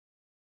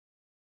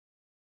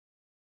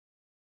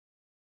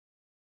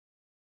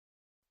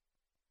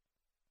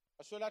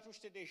Cela touche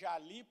déjà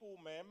lu pour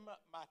même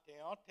matin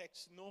un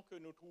texte nous que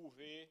nous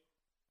trouvons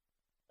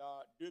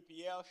dans 2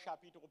 Pierre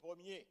chapitre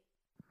 1er.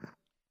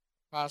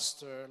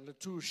 Pastor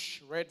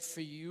Latouche read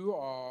for you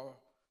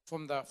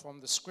from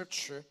the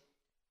scripture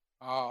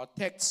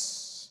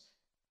text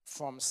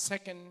from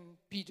 2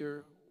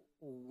 Peter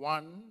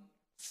 1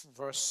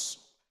 verse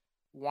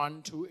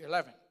 1 to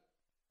 11.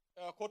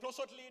 Quand on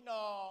saute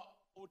dans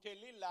l'hôtel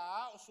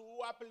là, si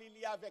vous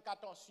appelez avec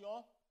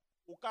attention,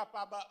 vous êtes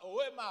capable de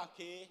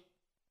remarquer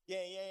qu'il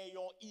y a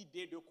une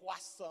idée de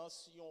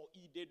croissance,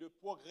 une idée de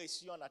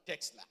progression dans le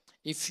texte là.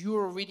 If you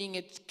are reading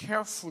it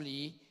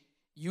carefully,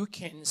 you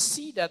can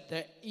see that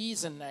there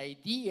is an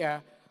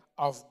idea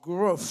of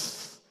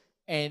growth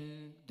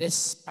in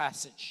this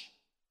passage.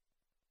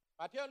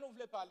 Maintenant, nous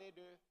voulons parler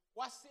de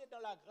croître dans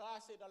la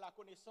grâce et dans la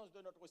connaissance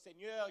de notre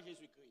Seigneur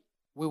Jésus-Christ.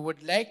 We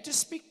would like to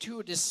speak to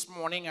you this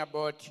morning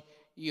about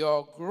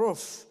your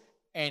growth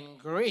and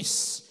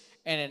grace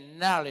and in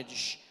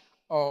knowledge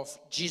of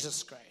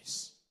Jesus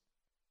Christ.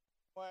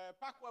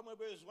 Pas quoi moi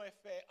besoin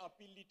faire un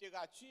pile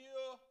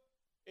littérature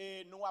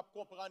et nous allons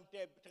comprendre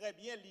très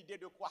bien l'idée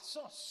de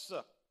croissance.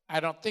 I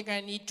don't think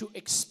I need to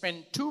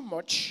expend too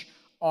much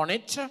on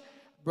it,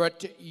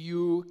 but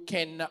you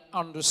can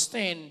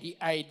understand the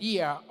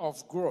idea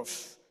of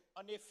growth.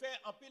 En effet,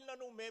 en pile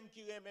dans nous-mêmes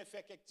qui aimons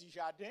faire quelques petits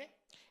jardins,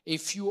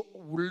 If you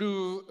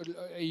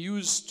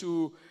used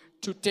to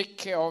take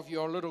care of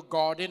your little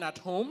garden at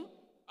home,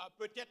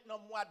 peut-être dans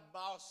le mois de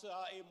mars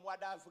et mois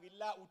d'avril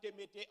là où tu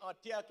mettais en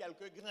terre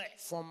quelques grains.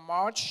 from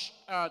March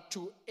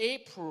to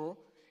April,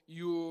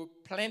 you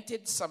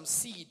planted some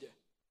seed.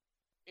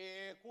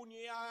 Et quand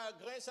il y a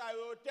grain ça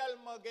yo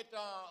tellement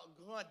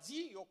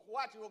grandi, yo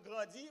croît, yo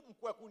grandi,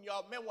 m'kwa qu'on y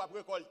a même ou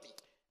récolter.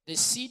 The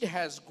seed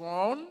has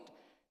grown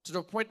to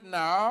the point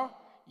now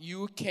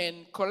you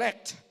can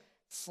collect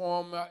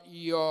from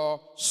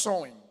your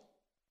sowing.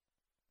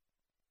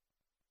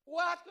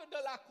 Croître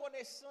dans la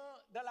connaissance,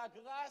 dans la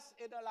grâce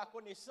et dans la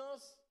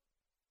connaissance,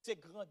 c'est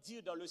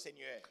grandir dans le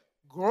Seigneur.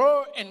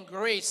 Grow in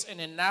grace and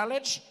in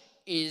knowledge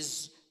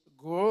is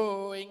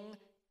growing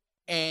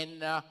in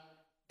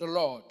the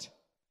Lord.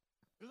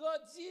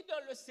 Grandir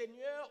dans le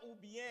Seigneur ou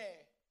bien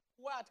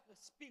croître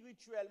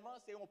spirituellement,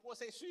 c'est un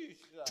processus.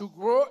 To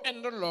grow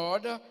in the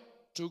Lord,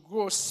 to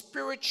grow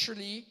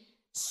spiritually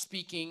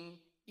speaking,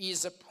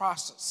 is a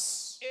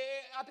process.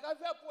 Et à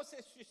travers le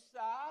processus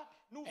ça,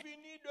 nous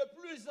venons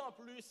de plus en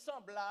plus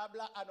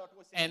semblables à notre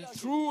And Seigneur.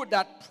 through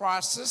that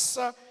process,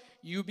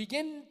 you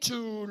begin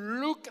to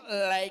look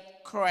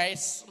like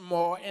Christ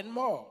more and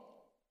more.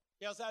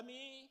 Chers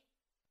amis,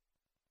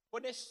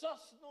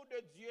 connaissance nous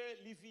de Dieu,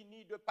 li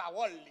vini de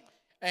parole.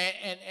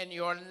 And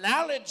your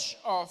knowledge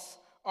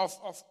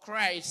of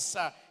Christ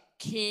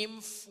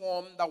came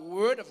from the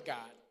Word of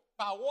God.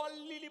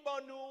 Parole li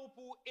ban nous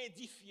pour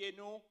édifier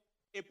nous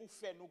et pour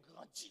faire nous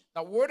grandir.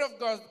 The Word of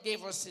God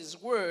gave us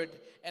His Word,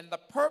 and the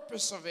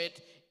purpose of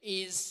it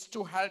is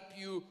to help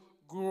you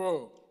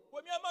grow.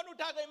 Premièrement, nous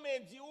t'avons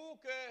dit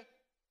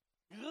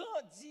que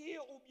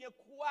grandir ou bien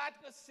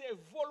croître, c'est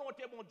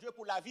volonté mon Dieu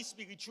pour la vie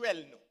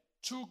spirituelle. Nous.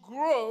 To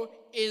grow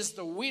is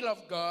the will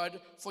of God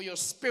for your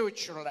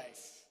spiritual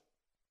life.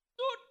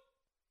 Toute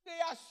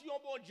création,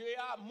 mon Dieu,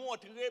 a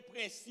montré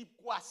principe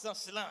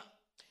croissance là.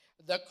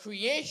 The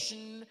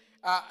creation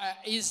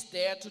is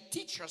there to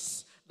teach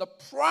us the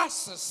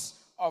process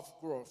of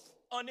growth.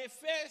 En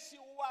effet, si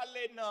vous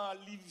allez dans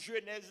le livre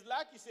Genèse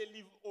là, qui c'est le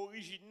livre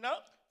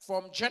original,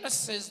 From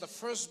Genesis, the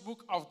first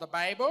book of the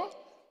Bible,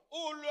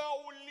 ou là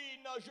où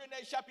lit dans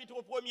Genèse chapitre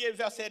 1er,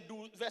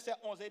 verset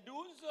 11 et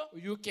 12,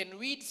 you can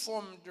read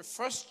from the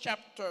first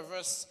chapter,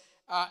 verse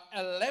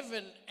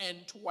 11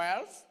 and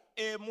 12.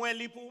 et moi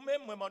lis pour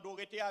même, moi m'en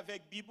été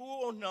avec Bibou,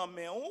 on en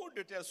met où,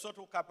 de telle sorte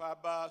qu'on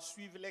capable de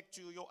suivre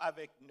lecture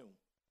avec nous.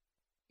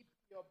 Keep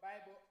your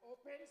Bible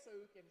open so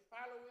you can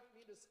follow with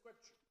me the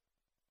scripture.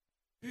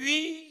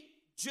 Puis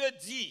Dieu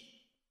dit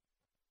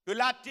que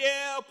la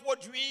terre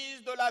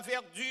produise de la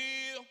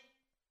verdure,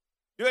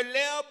 de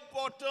l'herbe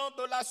portant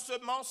de la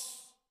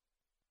semence,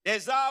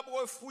 des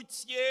arbres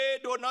fruitiers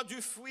donnant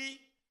du fruit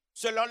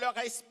selon leur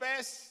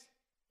espèce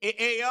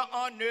et ayant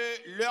en eux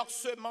leur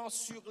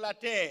semence sur la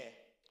terre.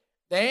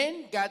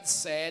 Then God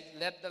said,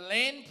 let the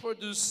land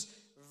produce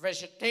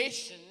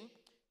vegetation,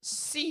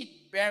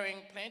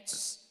 seed-bearing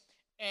plants,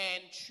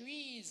 and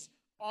trees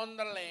on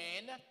the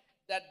land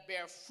that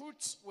bear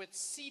fruits with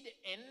seed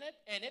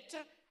in it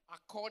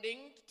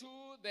according to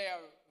their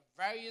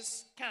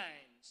various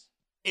kinds.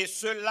 Et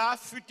cela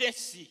fut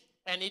ainsi.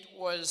 And it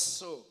was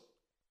so.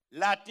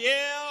 La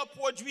terre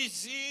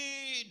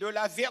produisit de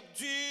la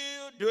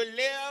verdure, de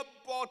l'herbe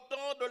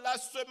portant de la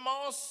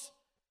semence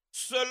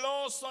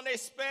selon son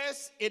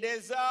espèce et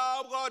des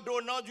arbres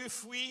donnant du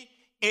fruit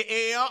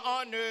et ayant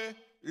en eux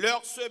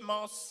leur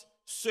semence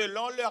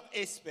selon leur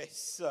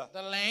espèce.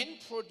 The land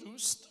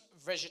produced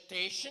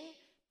vegetation,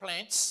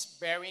 plants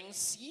bearing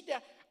seed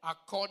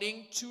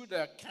according to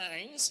their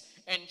kinds,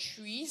 and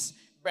trees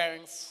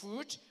bearing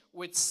fruit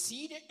with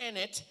seed in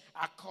it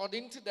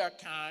according to their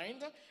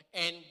kind,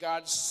 and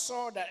God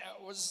saw that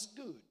it was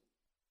good.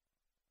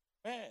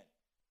 Amen.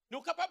 Nous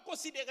sommes capables de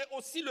considérer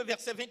aussi le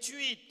verset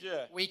 28.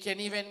 We can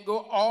even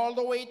go all the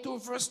way to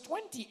verse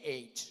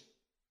 28.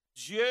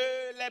 Dieu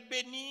les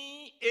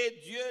bénit et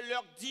Dieu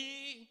leur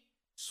dit,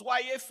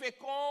 soyez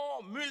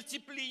féconds,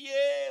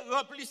 multipliez,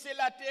 remplissez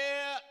la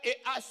terre et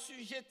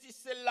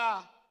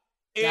assujettissez-la.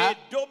 Et God-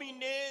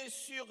 dominez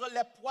sur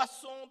les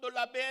poissons de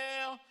la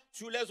mer,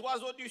 sur les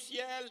oiseaux du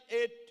ciel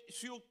et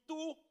sur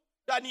tout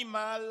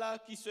animal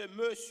qui se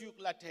meut sur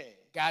la terre.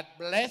 God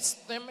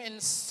blessed them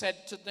and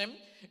said to them,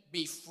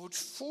 be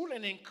fruitful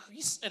and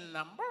increase in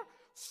number,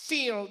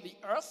 fill the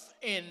earth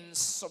and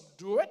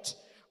subdue it,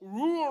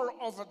 rule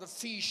over the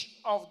fish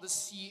of the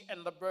sea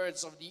and the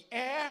birds of the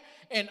air,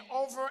 and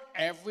over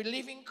every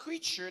living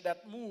creature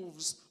that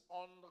moves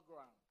on the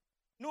ground.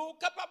 Nous sommes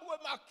capables de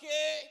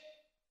remarquer,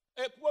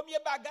 le premier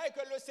bagage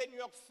que le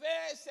Seigneur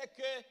fait, c'est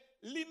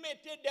qu'il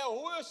mettait des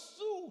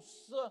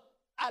ressources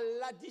à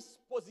la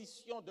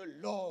disposition de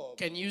l'homme.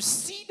 Can you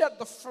see that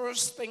the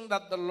first thing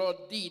that the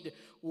Lord did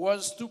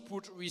was to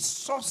put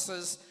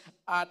resources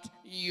at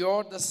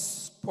your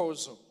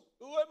disposal?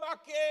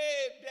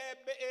 Remarquez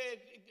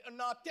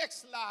dans le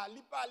texte là,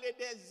 il parlait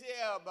des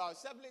herbes,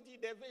 ça veut dire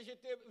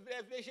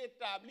des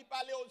végétables, il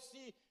parlait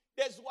aussi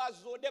des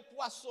oiseaux, des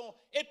poissons,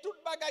 et tout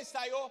bagaille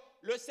ça yo,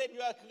 le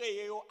Seigneur a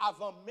créé yo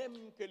avant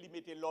même que il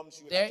mette l'homme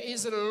sur la There terre.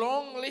 is a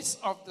long list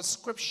of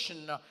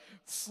description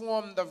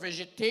from the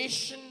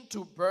vegetation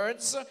to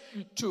birds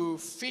to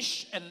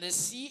fish and the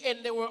sea,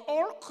 and they were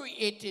all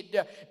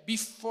created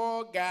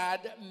before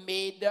God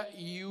made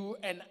you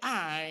and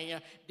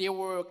I. They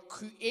were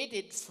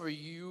created for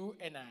you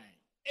and I.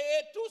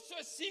 Et tout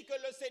ceci que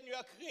le Seigneur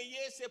a créé,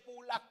 c'est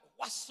pour la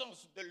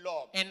croissance de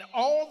l'homme. And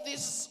all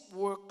these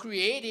were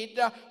created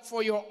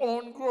for your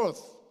own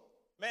growth.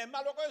 Mais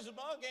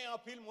malheureusement, il y a un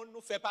pile monde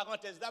nous fait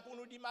parenthèse là pour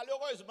nous dire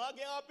malheureusement, il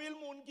y a un pile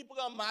monde qui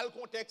prend mal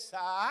contexte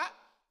ça.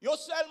 Yo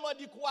seulement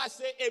dit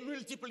croître et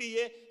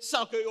multiplier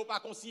sans que yo pas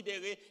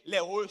considérer les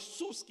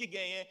ressources qui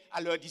gagnent à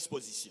leur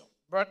disposition.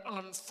 But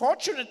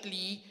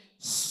unfortunately,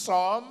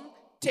 some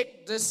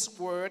take this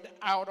word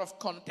out of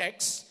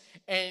context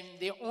and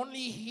they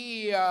only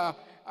hear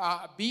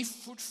be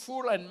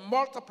fruitful and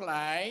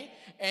multiply,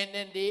 and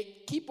then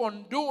they keep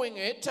on doing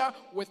it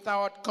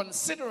without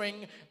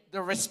considering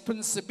the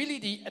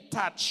responsibility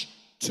attached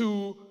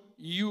to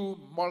you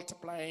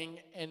multiplying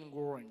and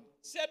growing.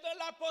 C'est dans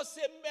la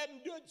pensée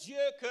même de Dieu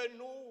que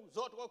nous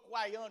autres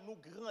croyants nous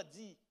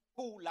grandissons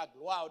pour la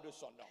gloire de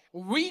son nom.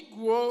 We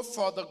grow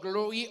for the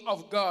glory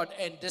of God,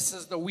 and this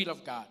is the will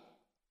of God.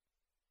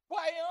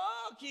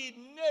 Croyant qui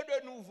naît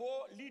de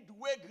nouveau, il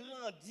doit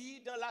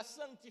grandir dans la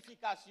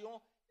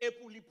sanctification et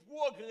pour lui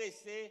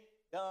progresser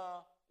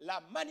dans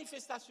la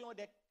manifestation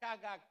des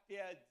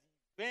caractères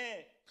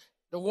divins.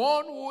 The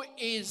one who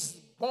is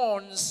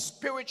born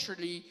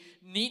spiritually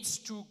needs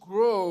to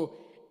grow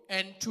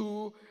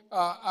into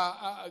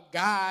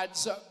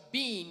God's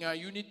being.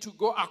 You need to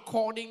go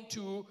according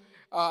to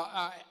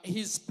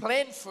His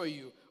plan for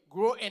you.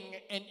 Grow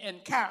in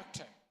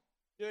character.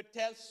 De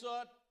telle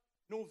sorte,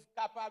 nous sommes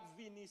capables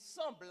de venir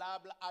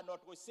semblables à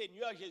notre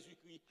Seigneur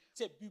Jésus-Christ.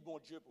 C'est but bon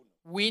Dieu pour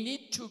nous. We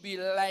need to be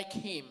like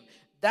Him.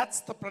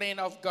 That's the plan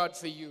of God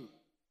for you.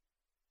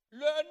 Le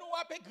nous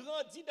avons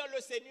grandi dans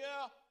le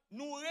Seigneur,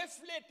 nous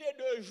refléter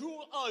de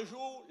jour en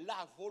jour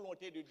la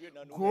volonté de Dieu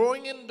dans nous.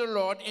 Growing in the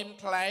Lord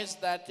implies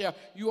that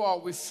you are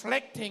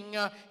reflecting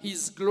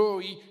His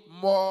glory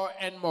more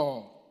and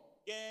more.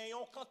 Il y a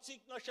un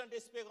cantique dans le chant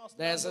d'espérance.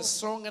 There's a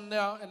song in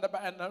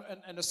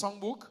the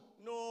songbook.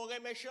 Nous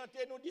remet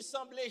chanter, nous dit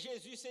sembler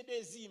Jésus, c'est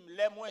des hymnes,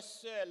 les moins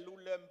seuls ou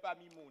l'homme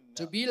parmi moun.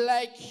 To be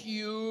like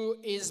you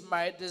is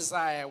my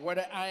desire,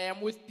 whether I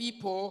am with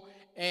people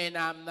and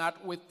I'm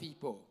not with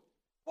people.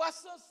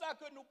 Croissance ça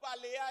que nous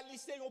parlons,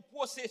 c'est un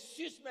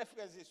processus, mes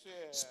frères et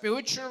sœurs.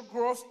 Spiritual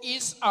growth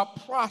is a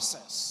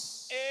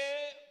process.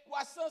 Et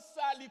croissance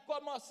ça, il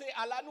commence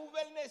à la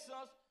nouvelle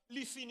naissance,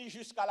 il finit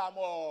jusqu'à la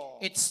mort.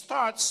 It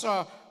starts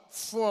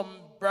from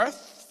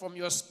birth, from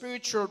your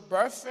spiritual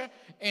birth,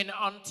 and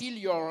until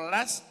your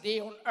last day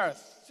on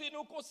earth. Si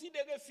nous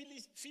considérons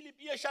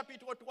Philippiens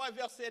chapitre 3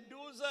 verset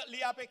 12,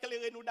 il a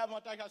éclairé nous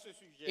davantage à ce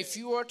sujet. If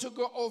you were to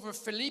go over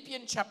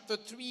Philippians chapter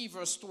 3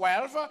 verse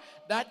 12,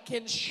 that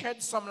can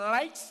shed some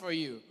light for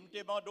you. Nous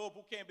demandons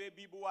pour qu'un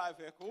bébé boit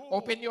avec vous.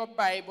 Open your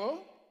Bible.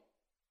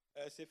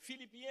 C'est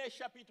Philippiens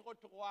chapitre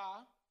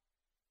 3,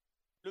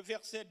 le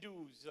verset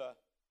 12.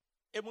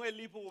 Et moi, je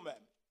lis pour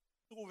vous-même.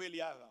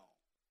 Trouvez-le avant.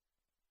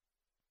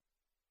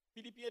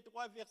 Philippiens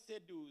 3, verset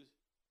 12.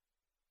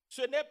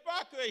 Ce n'est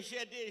pas que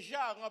j'ai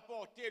déjà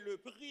remporté le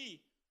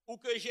prix ou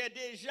que j'ai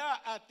déjà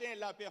atteint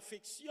la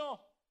perfection,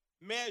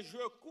 mais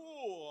je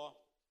cours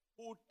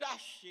pour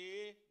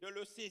tâcher de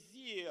le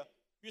saisir,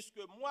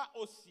 puisque moi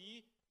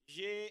aussi,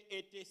 j'ai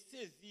été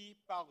saisi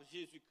par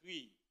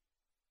Jésus-Christ.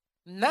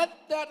 Not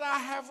that I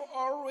have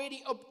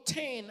already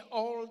obtained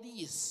all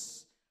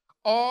these,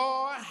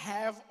 or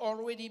have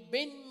already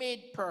been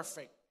made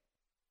perfect,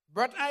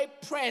 but I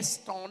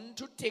pressed on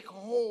to take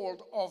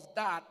hold of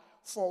that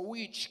for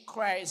which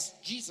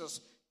Christ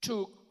Jesus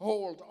took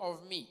hold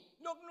of me.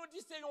 Nous Donc nous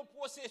disons c'est un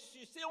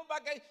processus, c'est un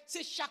bagage,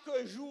 c'est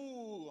chaque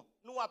jour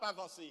nous avons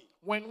avancé.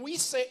 When we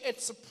say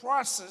it's a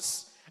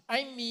process,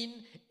 I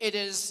mean it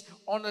is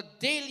on a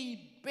daily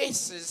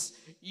basis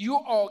you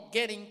are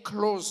getting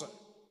closer.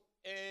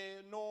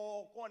 Et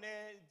nous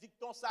connaissons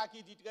dicton ça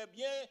qui dit très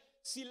bien,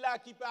 si là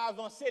qui peut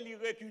avancer, il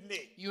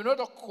reculer. You know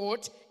the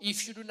quote,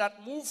 if you do not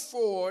move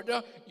forward,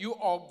 you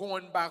are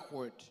going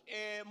backward.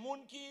 Et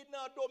moun qui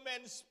dans le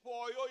domaine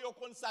sport, yo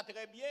connaissent ça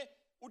très bien.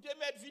 Ou te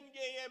mettre vin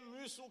gagner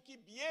muscle qui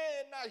bien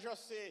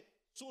agencé,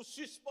 sous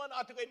suspend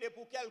entraîner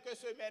pour quelques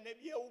semaines et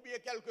bien ou bien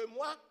quelques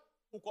mois,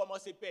 pour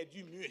commencer à perdre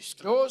du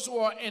muscle. Those who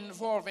are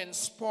involved in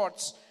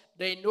sports,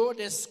 they know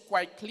this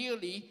quite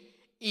clearly.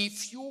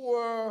 If you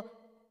were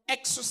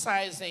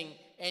exercising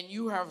and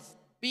you have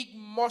big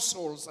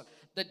muscles,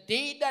 the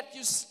day that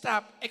you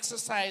stop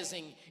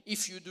exercising,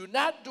 if you do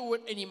not do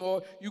it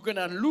anymore, you're going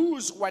to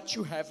lose what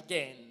you have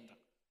gained.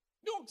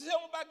 Donc c'est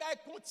un bagage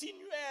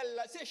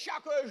continuel, c'est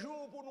chaque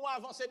jour pour nous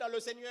avancer dans le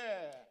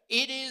Seigneur.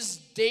 It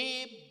is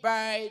day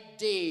by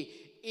day.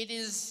 It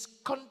is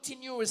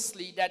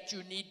continuously that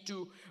you need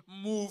to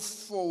move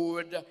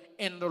forward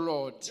in the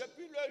Lord.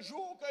 Depuis le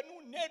jour que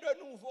nous nés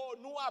de nouveau,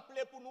 nous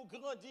appelons pour nous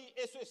grandir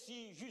et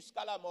ceci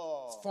jusqu'à la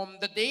mort. From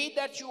the day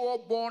that you are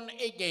born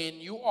again,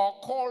 you are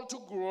called to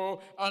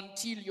grow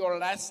until your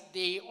last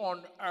day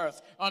on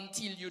earth,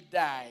 until you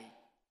die.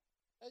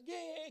 Il y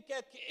a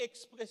quelques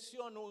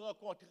expressions nous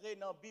rencontrons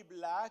dans la Bible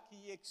là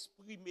qui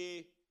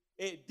expriment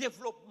le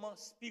développement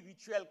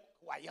spirituel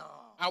croyant.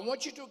 I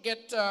want you to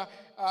get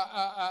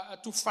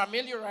to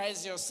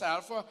familiarize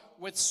yourself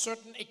with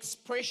certain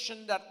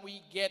expressions that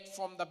we get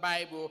from the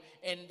Bible,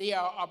 and they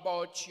are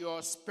about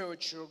your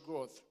spiritual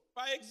growth.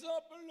 Par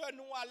exemple,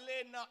 nous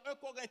allons dans 1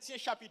 Corinthiens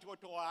chapitre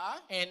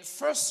 3. In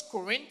 1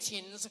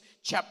 Corinthians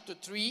chapter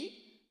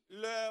 3,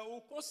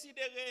 Vous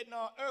considérez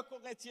dans 1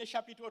 Corinthiens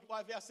chapitre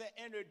 3 verset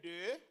 1 et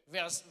 2.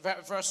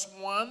 verse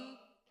 1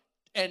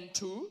 and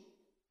 2.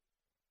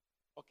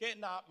 OK,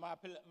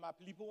 m'appelle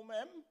pour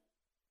moi-même.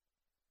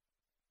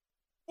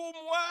 Pour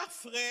moi,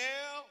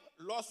 frère,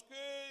 lorsque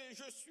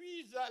je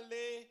suis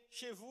allé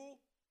chez vous,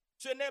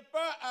 ce n'est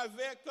pas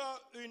avec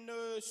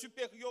une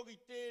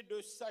supériorité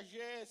de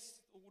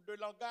sagesse ou de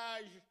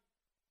langage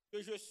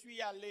que je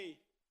suis allé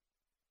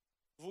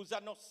vous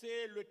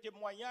annoncer le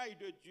témoignage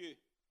de Dieu.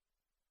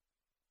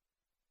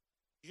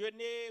 Je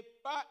n'ai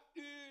pas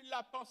eu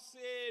la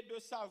pensée de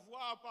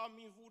savoir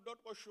parmi vous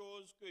d'autre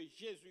chose que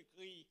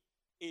Jésus-Christ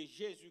et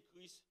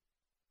Jésus-Christ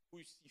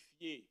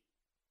crucifié.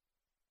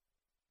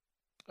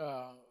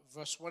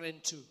 Verse 1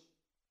 and 2.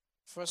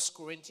 1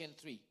 Corinthians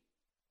 3.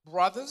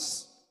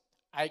 Brothers,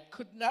 I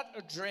could not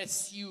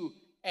address you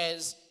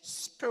as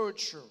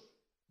spiritual,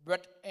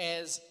 but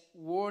as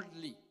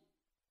worldly,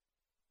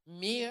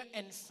 mere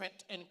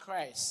infant in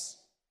Christ.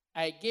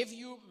 I gave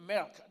you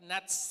milk,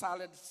 not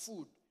solid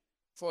food,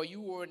 for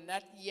you were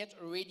not yet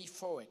ready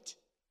for it.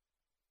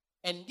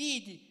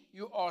 Indeed,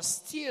 you are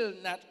still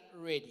not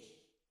ready.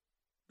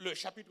 Le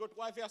chapitre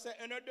 3, verset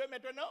 1 et 2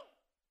 maintenant.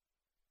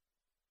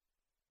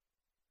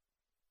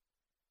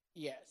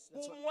 Yes.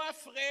 That's Pour what, moi,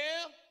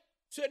 frère,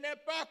 ce n'est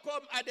pas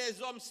comme à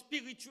des hommes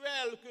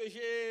spirituels que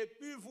j'ai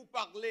pu vous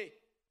parler,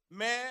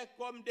 mais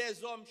comme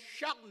des hommes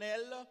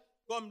charnels,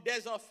 comme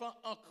des enfants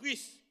en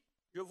Christ.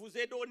 Je vous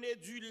ai donné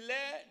du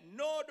lait,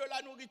 non de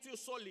la nourriture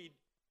solide,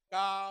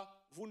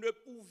 car vous ne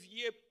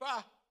pouviez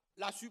pas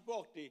la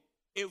supporter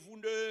et vous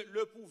ne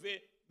le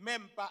pouvez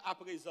même pas à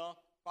présent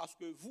parce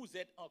que vous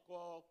êtes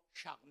encore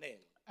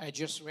charnels. I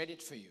just read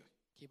it for you.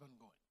 Keep on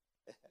going.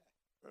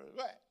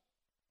 Ouais.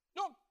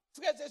 Donc,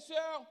 frères et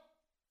sœurs,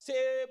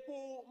 c'est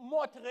pour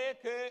montrer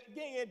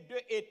qu'il y a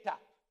deux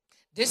étapes.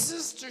 This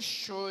is to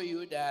show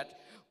you that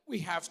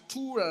we have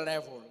two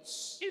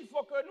levels. Il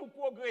faut que nous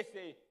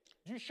progressions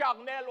du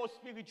charnel au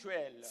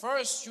spirituel.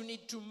 First, you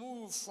need to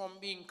move from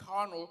being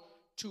carnal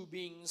to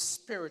being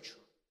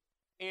spiritual.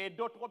 Et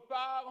d'autre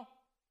part,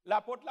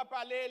 l'apôtre l'a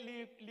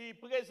parlé,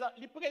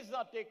 il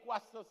présentait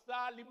quoi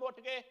ça, il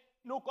montrait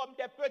nous comme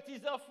des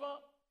petits enfants,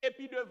 et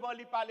puis devant,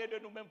 il parlait de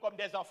nous-mêmes comme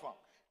des enfants.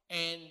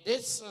 And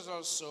this is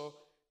also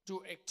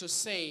to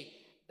say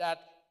that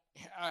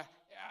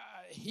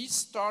he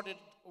started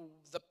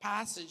the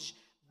passage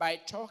by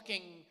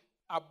talking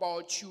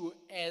about you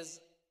as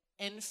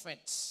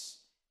infants,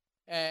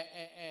 and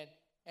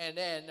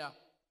then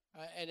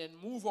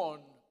move on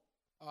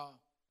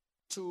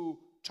to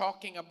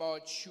talking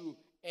about you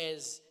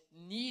as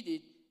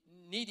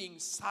needing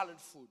solid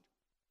food.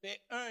 C'est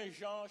 1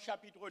 Jean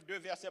chapitre 2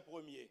 verset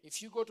 1er.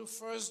 If you go to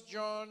 1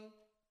 John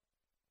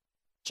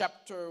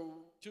chapter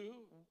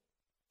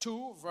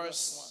 2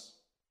 verse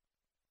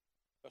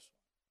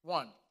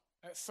 1.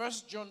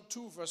 1 John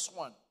 2 verse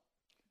 1.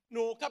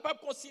 Nous sommes capables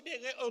de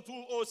considérer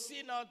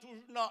aussi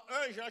dans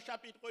 1 Jean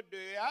chapitre 2,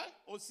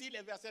 aussi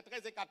les versets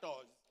 13 et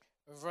 14.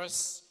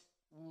 Verse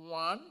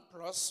 1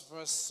 plus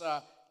verse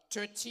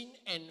 13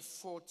 and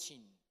 14.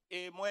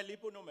 Et moi, lis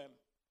pour nous-mêmes.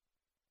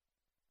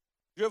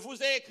 Je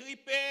vous ai écrit,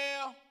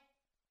 Père,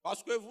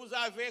 parce que vous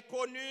avez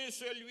connu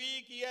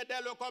celui qui est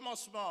dès le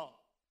commencement.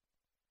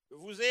 Je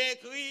vous ai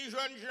écrit,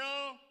 jeunes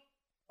gens,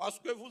 parce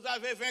que vous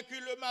avez vaincu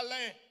le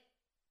malin.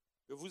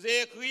 Je vous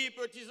ai écrit,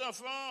 petits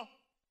enfants,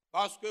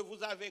 parce que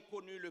vous avez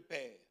connu le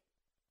Père.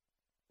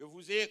 Je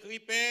vous ai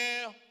écrit,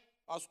 Père,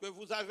 parce que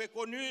vous avez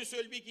connu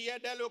celui qui est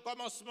dès le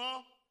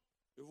commencement.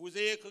 Je vous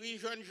ai écrit,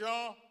 jeunes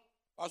gens,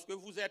 parce que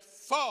vous êtes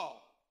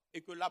forts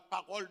et que la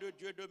parole de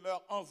Dieu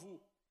demeure en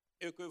vous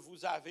et que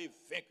vous avez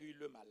vaincu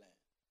le malin.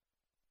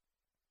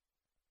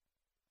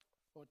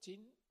 14.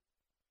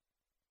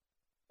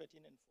 13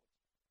 and 14.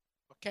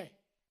 Okay.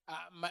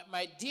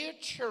 My dear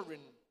children,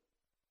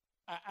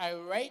 I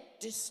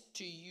write this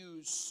to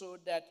you so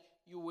that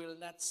you will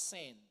not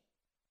sin.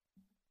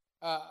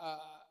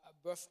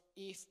 But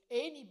if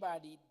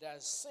anybody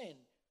does sin,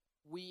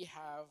 we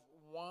have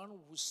one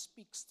who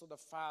speaks to the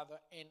Father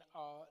in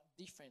our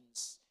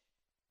defense,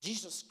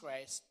 Jesus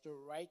Christ, the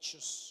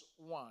righteous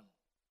one.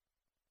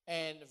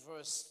 And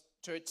verse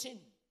 13,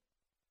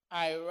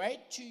 I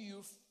write to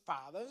you,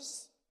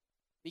 fathers,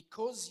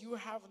 because you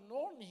have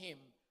known him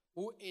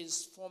who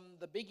is from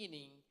the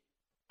beginning.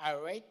 I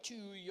write to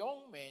you,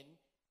 young men,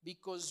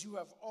 because you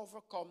have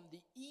overcome the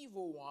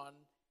evil one.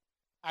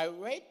 I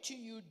write to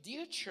you,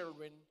 dear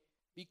children,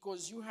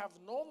 because you have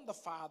known the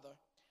Father.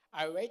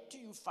 I write to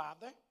you,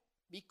 Father,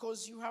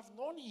 because you have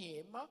known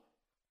him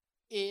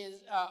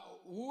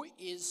who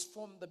is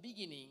from the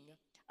beginning.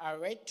 I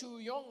write to you,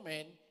 young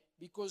men,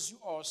 because you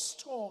are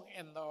strong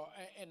and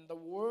the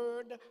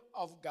word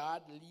of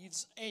God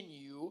lives in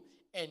you,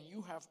 and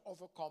you have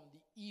overcome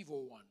the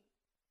evil one.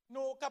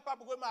 Nous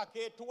capables de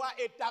remarquer 3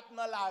 étapes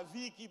dans la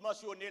vie qui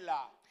mentionnées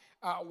là.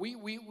 We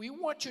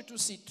want you to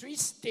see 3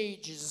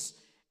 stages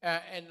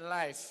in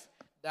life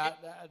that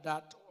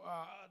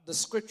the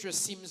scripture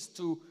seems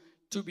to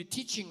be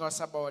teaching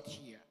us about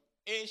here.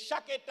 Et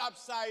chaque étape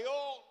ça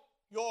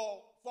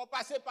yo faut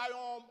passer par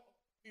un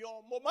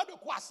moment de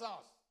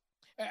croissance.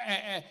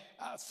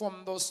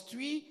 From those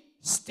 3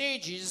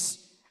 stages,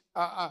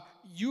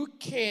 you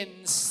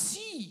can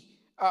see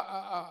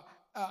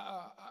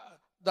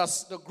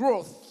the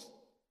growth.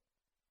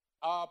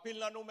 Puis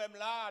là nous-mêmes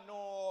là,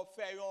 nous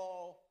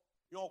faisons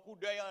un coup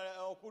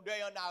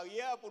d'œil en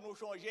arrière pour nous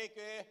changer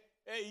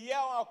que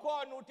hier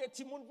encore nous étions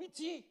petits moun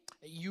petit.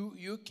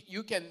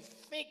 You can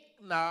think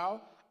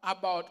now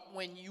about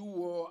when you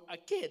were a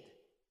kid.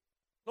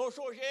 Nous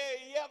changer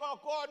hier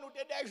encore nous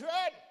étions des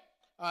jeunes.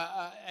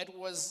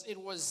 It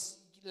was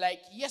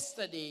like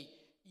yesterday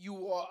you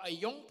were a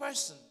young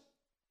person.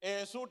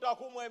 Et surtout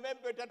que moi-même,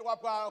 peut-être, on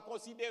va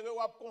considérer,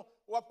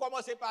 on va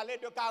commencer à parler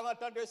de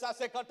 40 ans de ça,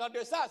 50 ans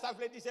de ça, ça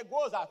veut dire que c'est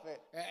grosse affaire.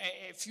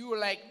 If you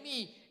like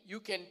me, you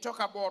can talk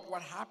about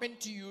what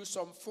happened to you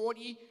some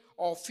 40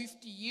 or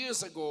 50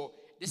 years ago.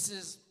 This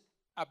is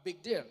a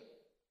big deal.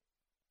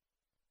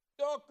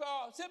 Donc,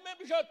 c'est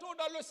même genre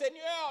dans le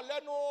Seigneur, là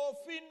nous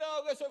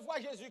finissons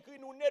recevoir Jésus-Christ,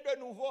 nous nés de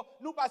nouveau,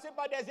 nous passons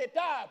par des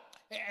étapes.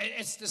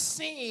 It's the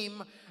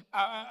same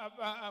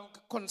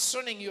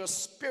concerning your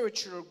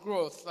spiritual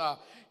growth.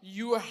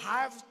 You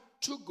have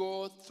to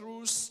go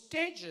through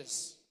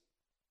stages.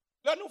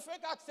 Là nous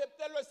faisons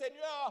accepter le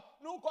Seigneur,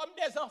 nous comme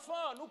des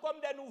enfants, nous comme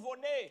des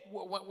nouveau-nés.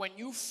 When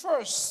you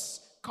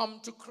first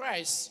come to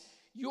Christ,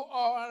 you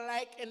are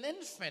like an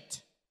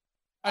infant,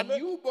 a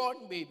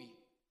newborn baby.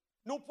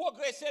 Nous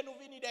progressons, nous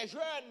venons des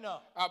jeunes.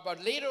 But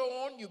later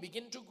on, you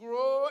begin to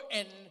grow,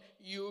 and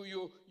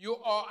you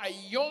are a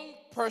young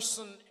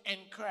person in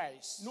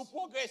Christ. Nous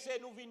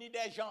progressons, nous venons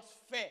des gens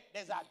faits,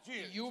 des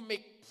adultes. You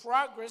make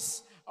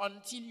progress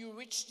until you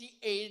reach the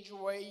age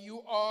where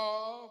you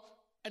are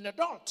an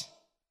adult.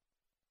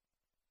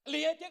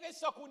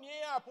 L'intéressant qu'on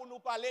y a pour nous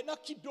parler dans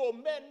quel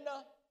domaine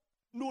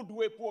nous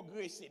devons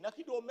progresser, dans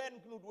quel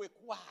domaine nous devons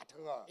croître.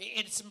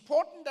 It's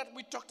important that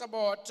we talked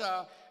about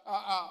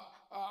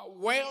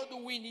where do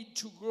we need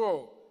to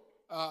grow,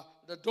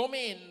 the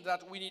domain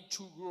that we need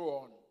to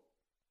grow on.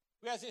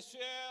 Frères et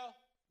sœurs,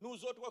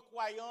 nous autres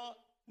croyants,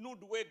 nous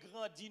devons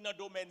grandir dans le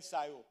domaine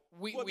ça.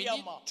 We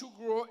need to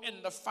grow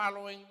in the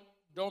following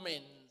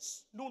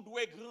domains. Nous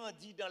devons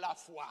grandir dans la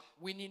foi.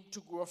 We need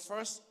to grow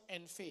first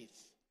in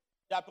faith.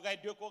 D'après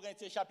 2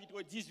 Corinthiens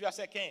chapitre 10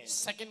 verset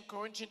 15. 2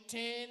 Corinthians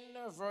 10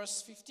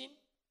 verse 15.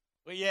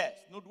 Yes,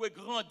 nous devons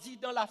grandir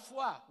dans la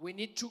foi. We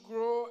need to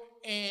grow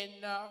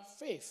in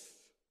faith.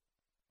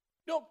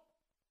 Donc,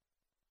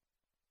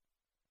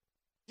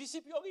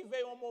 disciples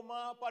arrivés un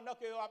moment pendant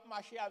que ont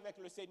marché avec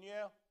le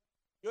Seigneur,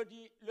 ils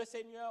dit le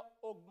Seigneur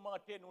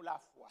augmentez-nous la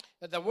foi.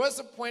 There was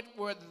a point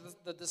where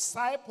the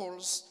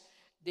disciples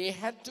they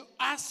had to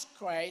ask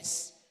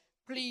Christ,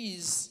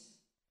 please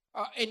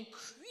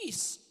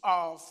increase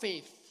our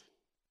faith.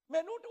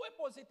 Mais nous devons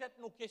poser peut-être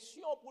nos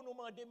questions pour nous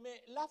demander,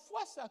 mais la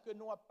foi ça que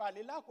nous avons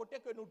parlé là, côté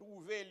que nous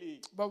trouvons les.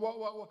 But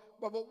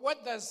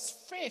what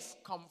does faith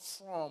come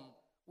from?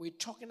 We're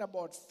talking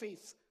about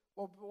faith.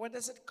 Where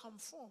does it come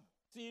from?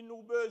 Si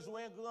nous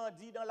besoin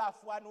grandir dans la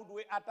foi, nous devons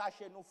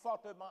attacher nous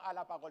fortement à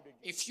la parole de Dieu.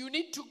 If you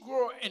need to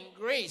grow in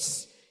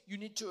grace, you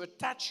need to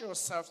attach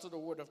yourself to the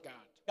Word of God.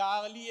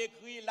 Car il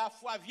écrit, la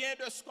foi vient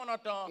de ce qu'on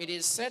entend. It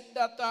is said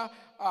that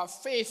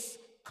faith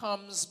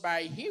comes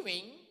by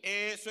hearing,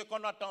 Et ce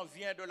qu'on entend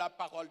vient de la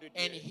parole de Dieu.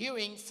 and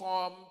hearing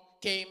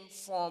came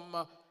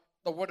from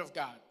the Word of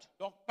God.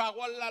 Donc,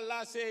 parole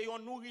là, c'est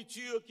une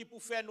nourriture qui peut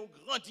faire nous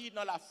grandir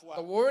dans la foi.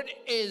 The Word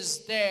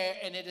is there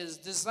and it is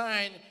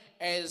designed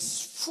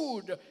as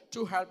food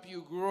to help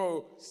you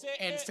grow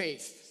in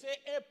faith.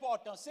 C'est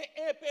important, c'est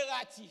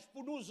impératif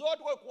pour nous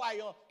autres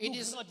croyants It nous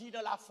is- grandir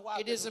dans la foi.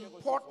 It que is nous devons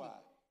important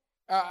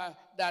recevoir.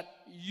 that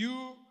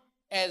you,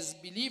 as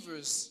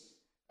believers,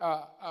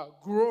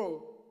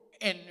 grow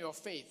in your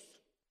faith.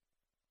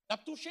 On a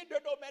touché deux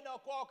domaines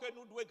encore que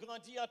nous devons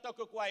grandir en tant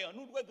que croyants.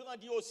 Nous devons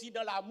grandir aussi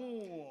dans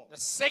l'amour. The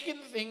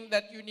second thing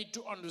that you need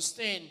to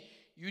understand,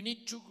 you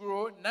need to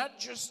grow not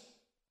just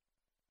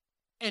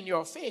in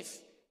your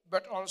faith,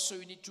 but also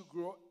you need to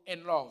grow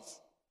in love.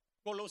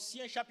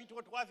 Colossiens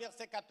chapitre 3,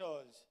 verset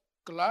 14.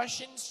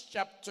 Colossians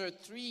chapter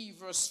 3,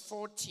 verse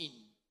 14.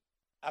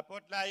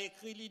 L'apôtre l'a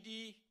écrit, il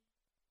dit,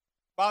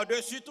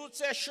 par-dessus toutes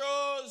ces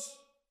choses,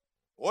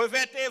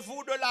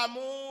 revêtez-vous de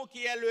l'amour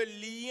qui est le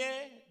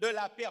lien de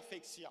la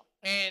perfection.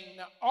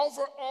 And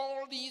over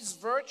all these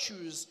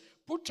virtues,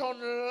 put on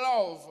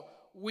love,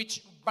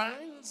 which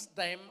binds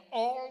them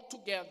all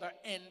together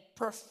in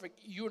perfect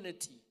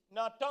unity.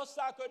 Dans tout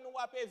ça que nous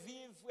avons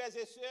vivre, frères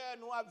et sœurs,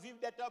 nous avons vivre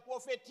des temps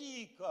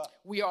prophétiques.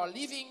 We are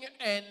living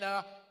in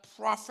a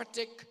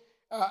prophetic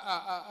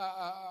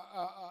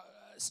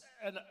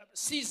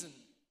season.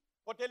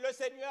 Quand le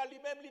Seigneur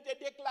lui-même il t'a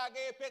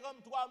déclaré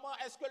péremptoirement,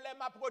 est-ce que les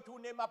m'a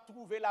retourné, m'a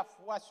trouvé la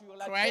foi sur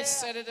la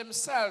Christ terre? said it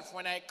himself,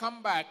 when I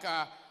come back,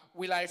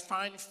 will I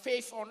find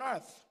faith on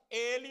earth?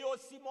 Et il a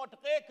aussi montré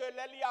que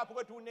les a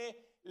retourné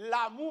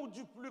l'amour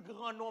du plus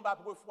grand nombre a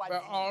refroidi.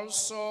 But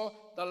also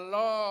the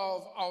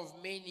love of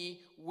many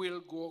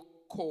will go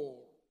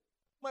cold.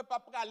 Moi pas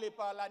parler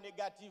par la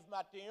négative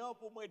matin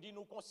pour moi dire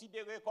nous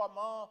considérer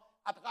comment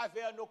à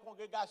travers nos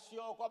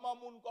congrégations comment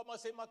monde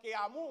commence à manquer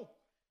amour,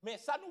 mais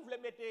ça nous voulait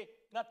mettre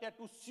dans tête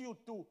tout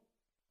surtout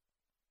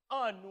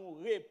en nous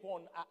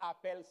répondre à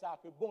appel ça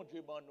que bon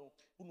Dieu ban nous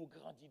pour nous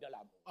grandir dans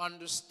l'amour.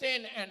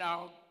 Understand, in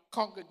our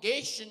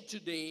congregation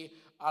today,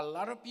 a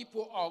lot of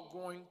people are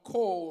going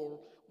cold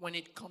when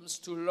it comes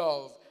to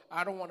love.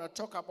 I don't want to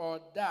talk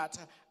about that,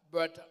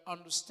 but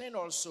understand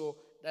also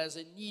there's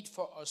a need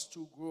for us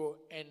to grow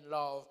in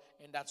love,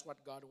 and that's what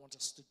God wants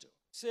us to do.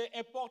 C'est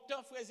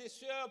important frères et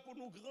sœurs pour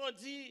nous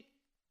grandir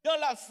dans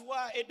la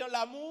foi et dans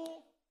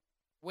l'amour.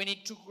 We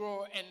need to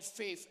grow in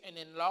faith and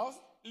in love.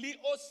 Li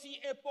aussi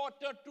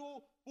important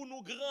tout pour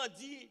nous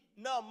grandir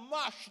dans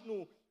marche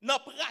nous, dans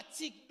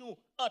pratique nous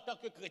en tant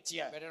que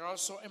chrétiens. But it's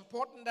also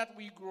important that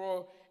we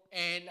grow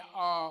in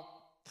our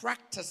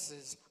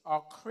practices,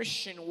 our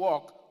Christian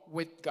walk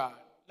with God.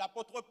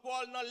 L'apôtre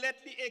Paul dans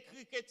lettre li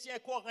écrit chrétien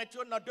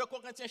Corinthiens dans 2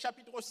 Corinthiens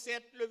chapitre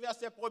 7 le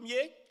verset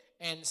 1er.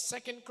 In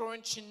 2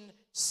 Corinthians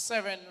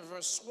 7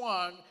 verse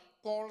 1,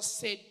 Paul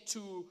said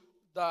to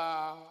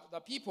the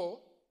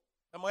people,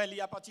 Moi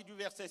lis à partir du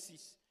verset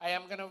 6. I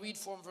am going to read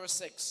from verse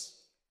 6.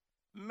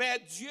 Mais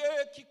Dieu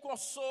qui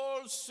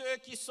console ceux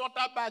qui sont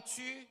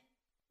abattus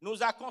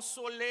nous a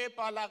consolés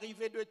par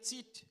l'arrivée de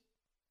Tite.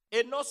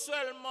 Et non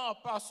seulement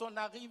par son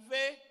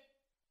arrivée,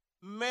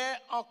 mais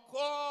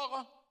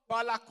encore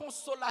par la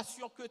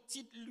consolation que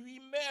Tite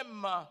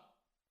lui-même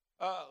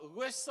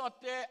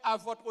ressentait à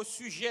votre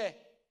sujet.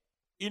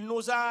 Il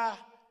nous a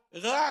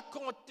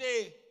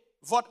raconté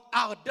votre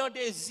ardent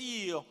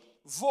désir,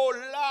 vos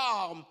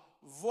larmes,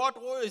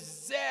 votre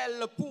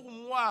zèle pour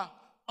moi,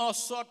 en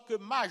sorte que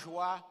ma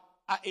joie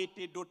a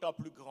été d'autant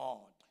plus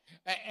grande.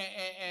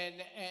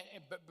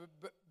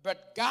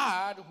 But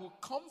God, who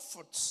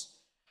comforts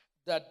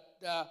the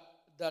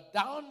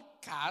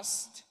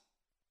downcast,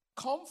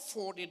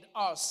 comforted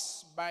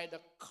us by the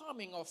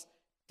coming of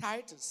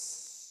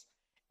Titus,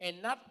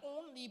 and not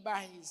only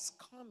by his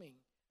coming,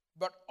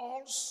 but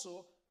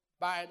also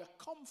by the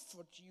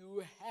comfort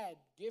you had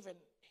given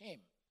him.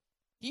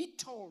 He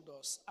told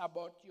us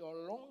about your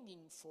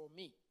longing for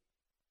me,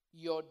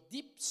 your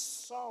deep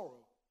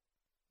sorrow,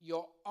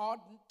 your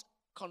ardent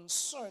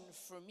concern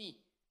for me,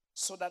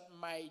 so that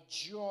my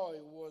joy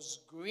was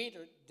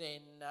greater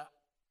than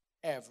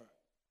ever.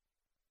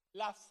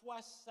 La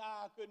foi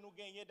ça que nous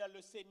gagnons dans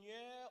le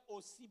Seigneur,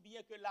 aussi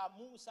bien que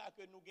l'amour ça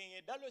que nous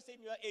gagnons dans le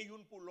Seigneur et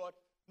une pour l'autre,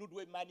 nous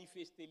devons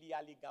manifester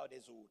à l'égard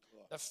des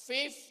autres. The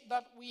faith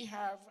that we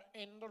have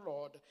in the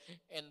Lord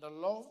and the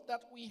love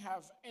that we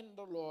have in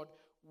the Lord,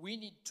 we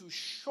need to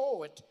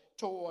show it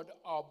toward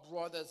our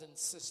brothers and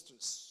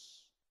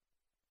sisters.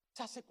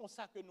 Ça c'est comme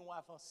ça que nous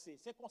avançons,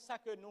 c'est comme ça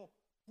que nous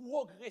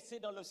progressons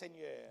dans le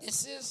Seigneur.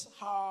 This is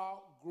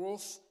how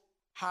growth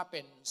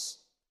happens.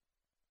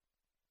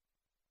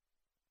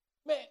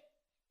 Mais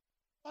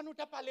on nous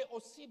a parlé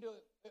aussi de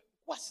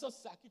croissance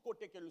ça qui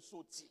côté que le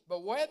sorti.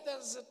 But where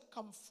does it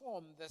come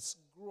from, this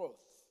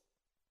growth?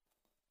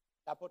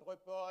 L'apôtre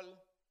Paul,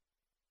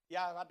 il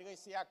a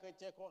adressé à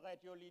chrétien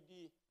Corinthiens, il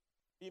dit,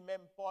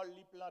 lui-même Paul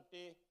l'a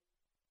planté,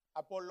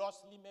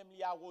 Apollos lui-même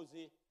l'a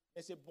arrosé,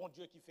 mais c'est bon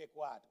Dieu qui fait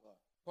croître.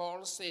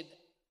 Paul said,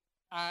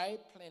 I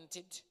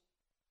planted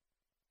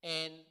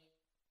and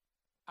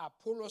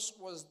Apollos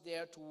was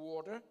there to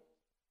water,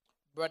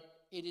 but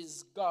it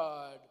is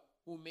God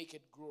who make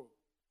it grow.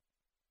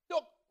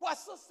 Donc,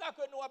 croissance ça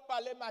que nous avons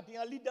parlé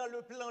maintenant, lit dans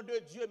le plan de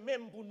Dieu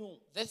même pour nous.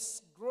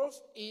 This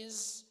growth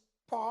is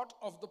part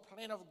of the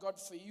plan of God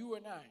for you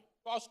and I.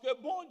 Parce que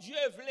bon Dieu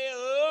voulait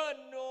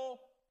rendre nous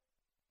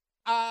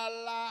à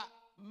la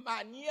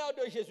manière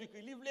de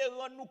Jésus-Christ. Il voulait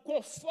rendre nous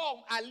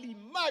conformes à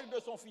l'image de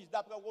son Fils,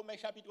 d'après Romains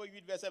chapitre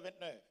 8, verset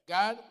 29.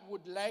 God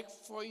would like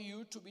for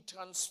you to be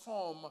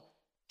transformed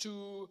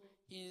to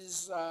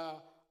his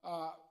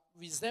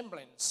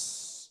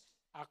resemblance,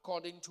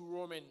 according to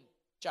Romans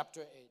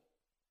chapter 8.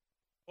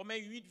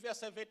 Romains 8,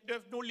 verset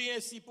 29, nous lisons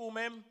ainsi pour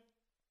même.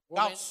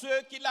 Romains- Car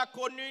ceux qu'il a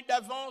connus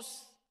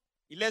d'avance,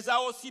 il les a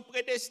aussi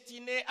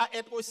prédestinés à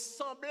être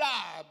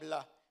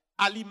semblables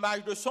à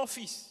l'image de son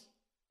Fils,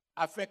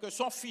 afin que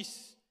son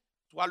Fils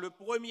soit le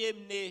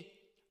premier-né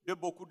de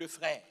beaucoup de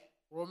frères.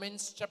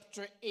 Romans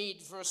chapter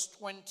 8, verse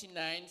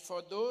 29.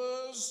 For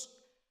those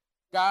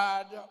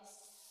God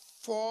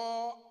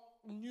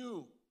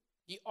foreknew,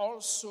 he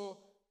also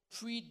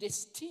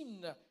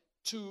predestined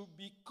to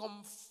be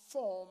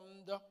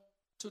conformed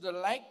to the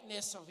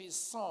likeness of his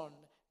Son,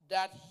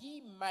 that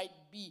he might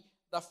be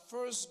the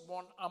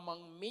firstborn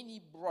among many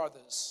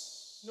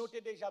brothers. Nous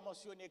t'ai déjà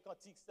mentionné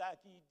cantique ça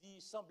qui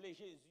dit sembler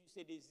Jésus,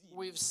 c'est désir.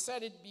 We've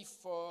said it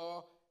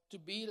before, to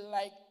be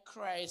like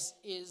Christ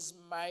is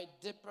my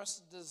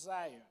deepest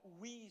desire.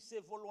 Oui,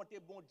 c'est volonté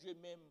bon Dieu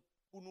même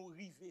pour nous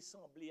river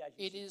sembler à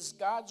It Jésus. is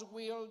God's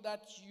will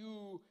that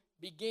you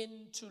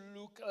begin to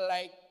look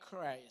like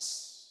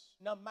Christ.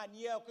 Dans la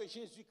manière que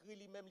Jésus-Christ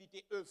lui-même il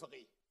était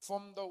œuvré.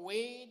 From the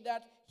way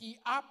that he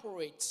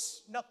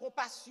operates Dans la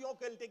compassion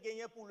qu'elle t'a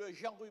gagnée pour le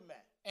genre humain.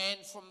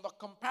 and from the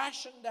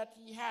compassion that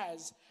he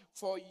has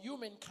for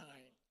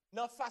humankind.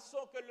 Dans la façon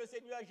que le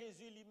Seigneur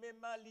Jésus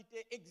lui-même il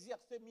était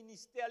exercé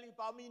ministère lui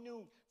parmi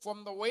nous.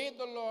 From the way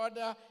the Lord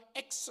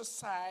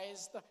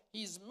exercised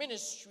his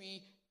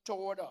ministry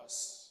toward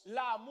us.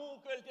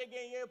 L'amour qu'elle t'a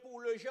gagné pour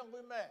le genre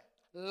humain.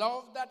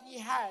 Love that he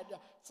had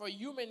for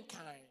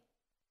humankind.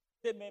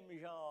 C'est même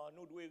genre,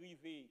 nous devons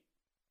arriver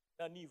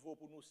dans le niveau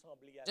pour nous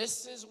sembler à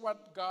This is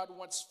what God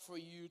wants for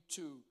you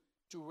to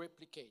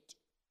replicate.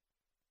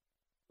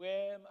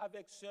 Ouais,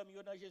 avec sœur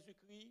mieux dans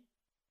Jésus-Christ,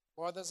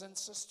 Brothers and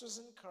sisters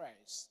in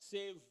Christ,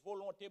 c'est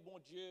volonté bon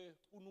Dieu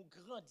pour nous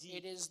grandir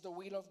it is the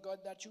will of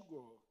God that you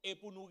grow, et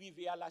pour nous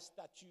arriver à la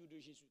stature de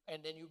Jésus.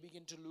 and then you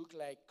begin to look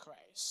like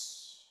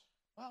Christ.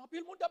 Ah, puis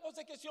le monde a posé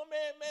cette question,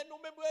 mais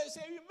nous-mêmes,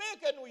 c'est humain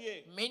que nous y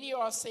est. Many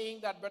are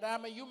saying that, but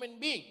I'm a human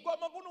being.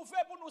 Comment pour nous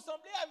faire pour nous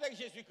sembler avec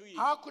Jésus-Christ?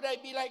 How could I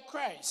be like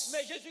Christ?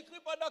 Mais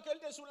Jésus-Christ, pendant qu'il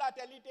était sous la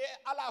terre, il était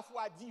à la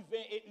fois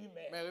divin et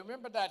humain. But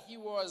remember that he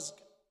was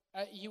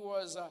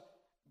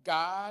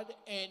God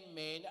and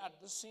man at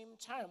the same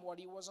time while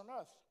he was on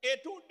earth. Et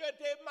tout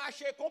était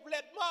marché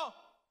complètement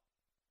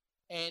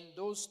And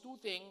those two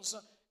things,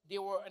 they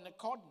were in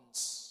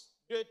accordance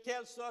de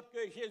telle sorte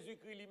que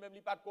Jésus-Christ lui-même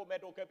n'a pas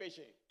commettre aucun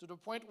péché. to the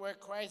point where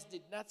Christ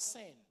did not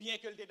sin, Bien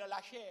qu'il était dans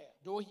la chair.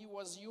 though he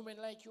was human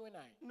like you and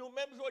I.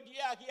 Nous-mêmes, aujourd'hui,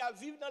 qui à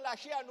vivre dans la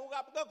chair, nous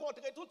avons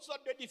rencontré toutes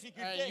sortes de And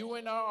difficultés. you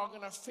and I are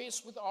going to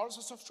face with all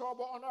sorts of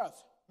trouble on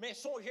earth. Mais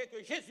songez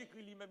que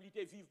Jésus-Christ lui-même, il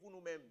était vivre pour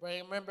nous-mêmes.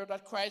 But remember that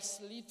Christ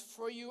lived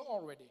for you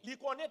already. Il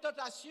connaît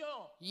tentation.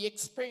 He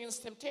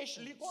experienced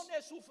temptation. Il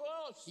connaît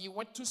souffrance. He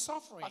went to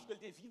suffering Parce qu'il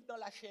était vivre dans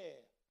la chair.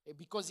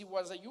 because he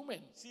was a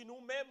human. Si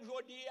nous-mêmes,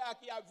 aujourd'hui,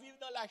 qui à vivre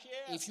dans la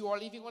chair, If you are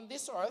living on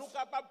this nous earth, sommes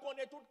capables de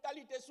connaître toute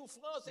qualité de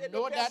souffrance et de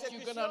know that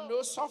you're going to persécution,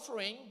 know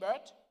suffering,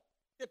 but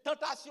de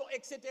tentation,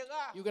 etc.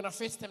 you're going to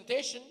face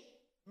temptation.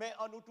 Mais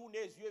en nous tournant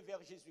les yeux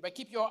vers Jésus. But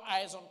keep your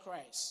eyes on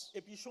Christ.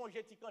 Et puis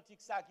changer petit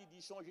cantique ça qui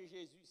dit changer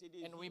Jésus, c'est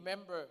des And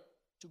remember,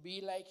 to be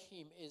like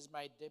him is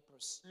my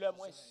deepest le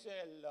moins desire.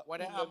 seul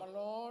Whether I'm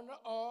alone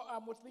or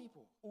I'm with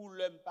people. ou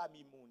l'homme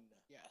parmi monde.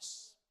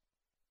 Yes.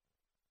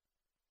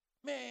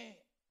 Mais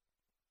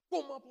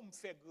comment pour me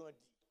faire grandir?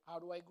 How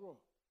do I grow?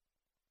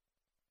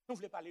 Nous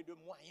voulons parler de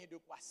moyens de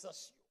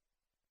croissance.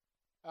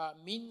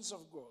 Means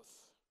of growth.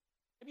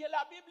 Eh bien,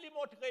 la Bible lui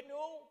montre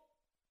nous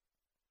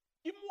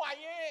qui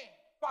moyen,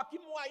 par qui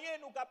moyen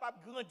nous capables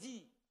de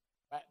grandir.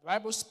 The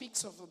Bible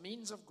speaks of the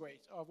means of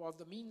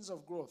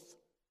growth.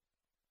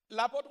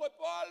 L'apôtre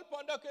Paul,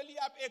 pendant que lui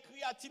a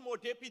écrit à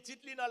Timothée, petit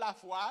lui dans la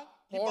foi,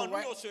 il Paul prend nous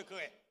write- au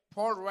secret.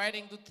 Paul,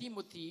 writing to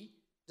Timothy,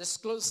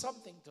 disclosed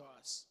something to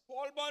us.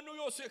 Paul prend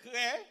nous au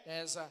secret.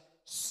 There's a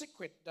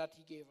secret that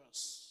he gave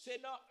us. C'est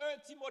dans 1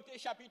 Timothée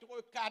chapitre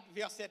 4,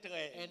 verset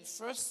 13. In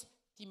 1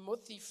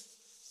 Timothy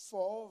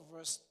 4,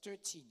 verse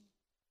 13.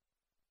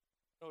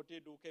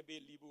 Notez donc que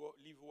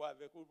livre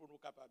avec vous pour nous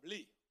capables de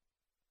lire.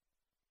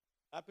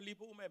 Appelez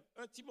pour vous-même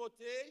 1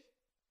 Timothée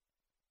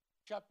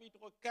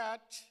chapitre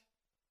 4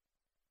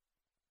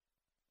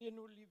 et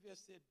nous lisons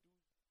verset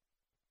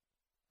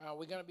 12.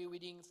 We're going to be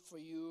reading for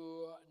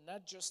you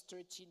not just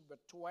 13, but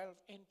 12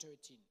 and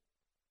 13.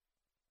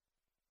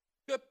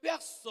 Que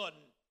personne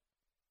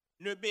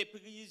ne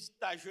méprise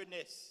ta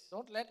jeunesse,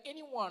 Don't let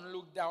anyone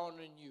look down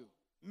on you,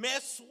 mais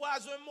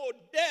sois un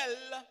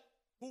modèle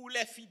pour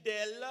les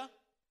fidèles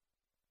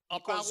en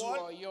because you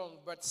parole, are young,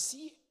 but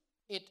see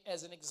it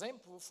as an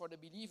example for the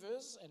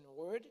believers in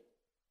word,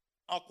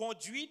 en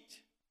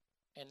conduite,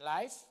 in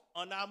life,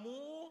 en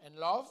amour, in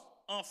love,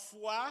 en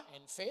foi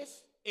in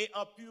faith, et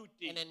en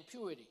pureté. and in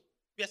purity.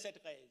 Verset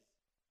 13.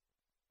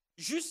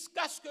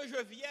 Jusqu'à ce que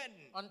je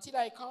vienne, Until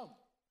I come.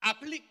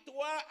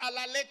 applique-toi à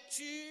la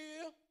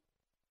lecture,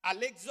 à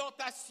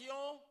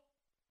l'exhortation,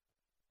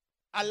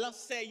 à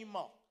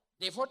l'enseignement.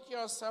 Devote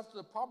yourself to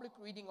the public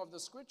reading of the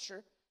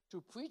scripture,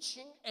 to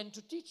preaching and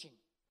to teaching.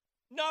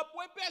 Non,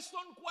 pour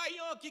personne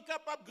croyant qui est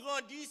capable de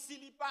grandir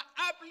s'il n'est pas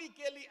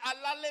appliqué à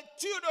la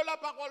lecture de la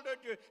parole de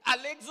Dieu, à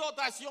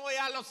l'exhortation et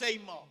à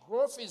l'enseignement.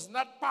 Growth is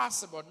not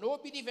possible. No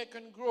believer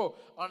can grow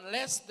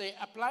unless they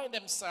apply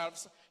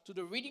themselves to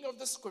the reading of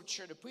the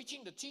scripture, the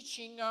preaching, the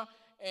teaching,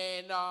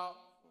 and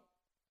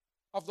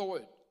of the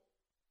word.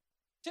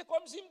 C'est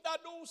comme si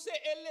m'tadou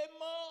c'est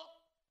élément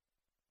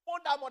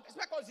fondamental. C'est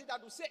pas comme si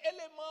m'tadou c'est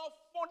élément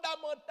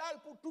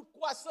fondamental pour toute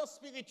croissance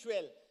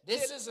spirituelle.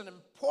 This is an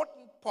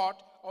important part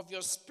of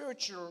your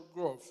spiritual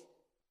growth.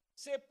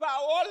 C'est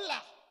parole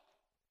là.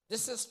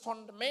 This is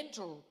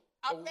fundamental.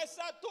 Après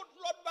ça, toute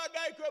l'autre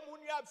bagaille que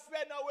moun y a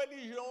fait dans la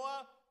religion,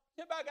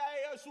 c'est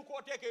bagaille sous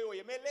côté que yo.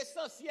 Mais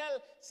l'essentiel,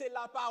 c'est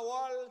la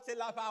parole, c'est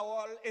la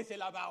parole et c'est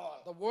la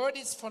parole. The word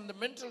is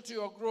fundamental to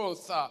your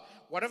growth.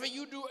 Whatever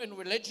you do in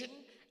religion,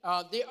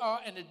 they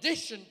are an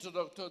addition to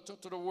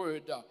the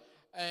word.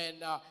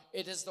 And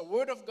it is the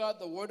word of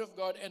God,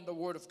 and the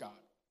word of God.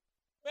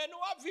 Mais nous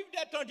vivons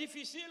des temps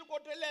difficiles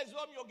quand les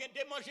hommes ont des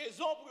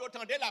démangeaisons pour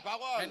entendre la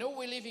parole. I know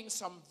we're living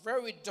some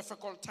very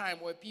difficult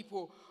time where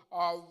people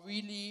are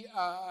really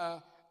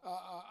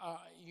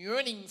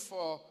yearning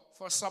for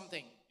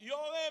something. Ils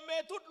ont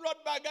aimé toute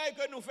l'autre bagaille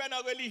que nous faisons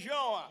dans la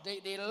religion.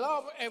 They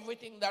love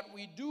everything that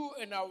we do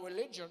in our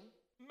religion.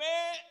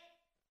 Mais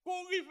pour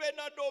arriver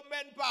dans le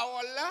domaine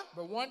parole là,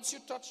 But once you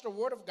touch the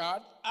word of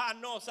God, ah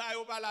non, ça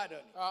y est pas la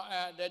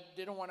donne.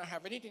 they don't want to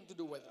have anything to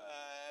do with it.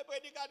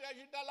 Prédicateur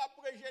Gilles l'a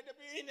prêché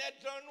depuis une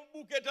heure, nous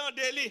bouquet en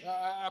délit.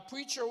 A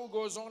preacher who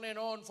goes on and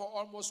on for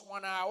almost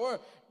 1 hour,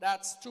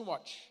 that's too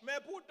much. Mais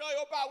pourtant,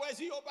 yo pas ouais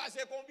si yo passé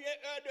combien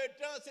heures de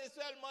temps, c'est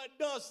seulement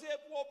danser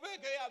pour peu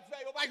que y a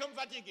fait, yo pas jamais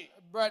fatigué.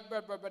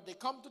 But they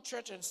come to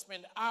church and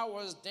spend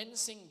hours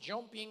dancing,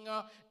 jumping.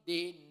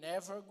 They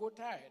never go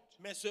tired.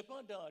 Mais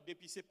cependant,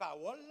 depuis ces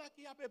paroles là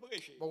qui a fait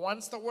prêcher. But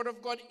once the word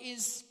of God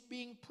is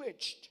being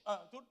preached,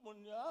 Tout le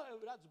monde dit, ah,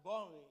 that's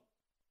boring.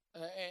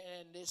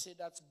 and they say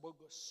that's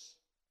bogus.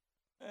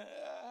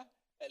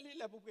 Elle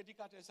est pour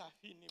prédicateur ça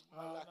fini.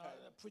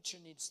 The preacher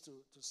needs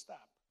to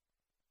stop.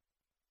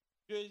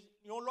 Il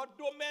y a l'autre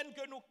domaine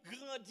que nous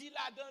grandissons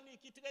là-dedans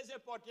qui est très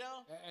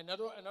important.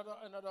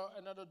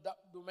 Another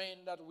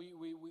domain that we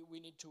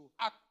need to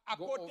À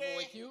go over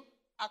with you.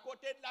 À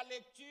côté de la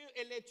lecture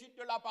et l'étude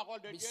de la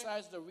parole de Dieu,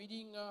 Besides the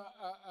reading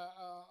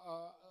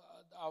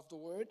of the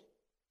word,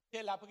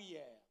 c'est la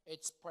prière.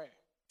 it's prayer.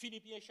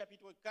 Philippiens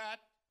chapitre 4,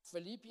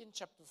 Philippians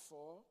chapter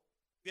 4,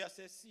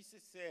 versets 6 et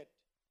 7.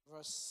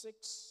 verse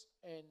 6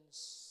 and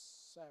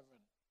 7.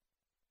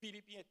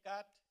 Philippiens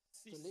 4,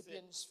 6 et 7.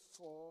 Philippians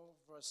 4,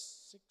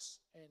 verse 6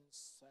 and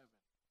 7.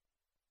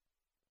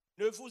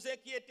 Ne vous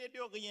inquiétez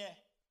de rien,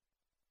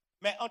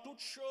 mais en toute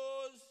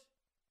chose,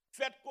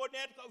 faites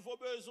connaître vos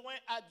besoins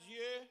à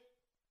Dieu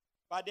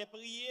par des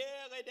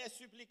prières et des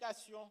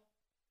supplications,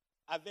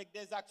 avec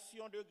des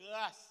actions de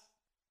grâce.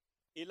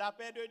 Et la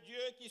paix de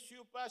Dieu qui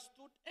surpasse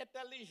toute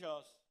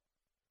intelligence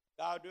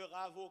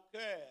gardera vos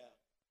cœurs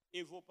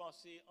et vos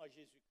pensées en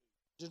Jésus-Christ.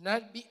 Do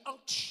not be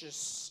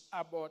anxious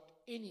about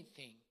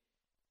anything,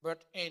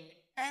 but in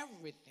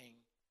everything,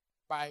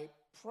 by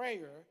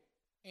prayer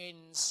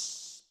and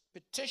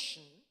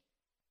petition,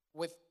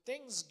 with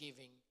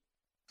thanksgiving,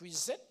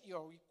 present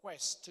your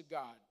requests to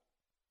God,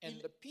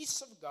 and the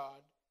peace of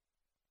God.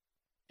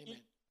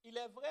 Amen. Il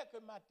est vrai que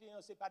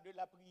matin, ce n'est pas de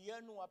la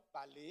prière nous a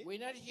parlé, We're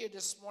not here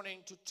this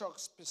morning to talk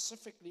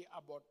specifically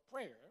about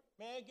prayer,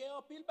 mais il y a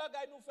un pile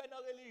bagaille nous fait dans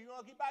la religion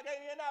qui n'a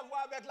rien à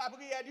voir avec la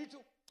prière du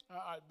tout.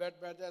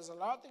 but there's a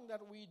lot of things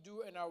that we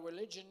do in our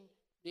religion,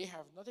 they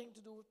have nothing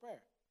to do with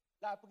prayer.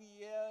 La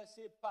prière,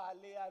 c'est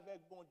parler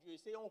avec bon Dieu,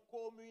 c'est en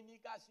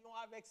communication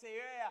avec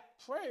Seigneur.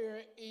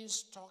 Prayer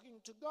is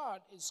talking to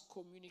God, is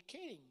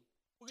communicating.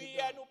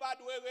 Prière, nous pas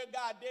doit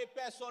regarder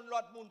personne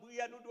l'autre monde.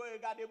 Prière, nous doit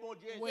regarder bon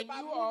Dieu. When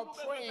you are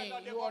praying,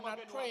 you are not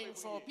praying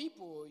for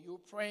people, you're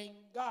praying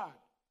God.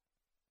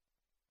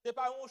 C'est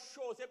pas une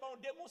chose, c'est pas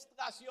une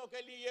démonstration que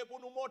lié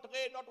pour nous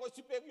montrer notre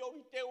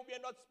supériorité ou bien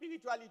notre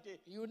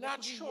spiritualité. You're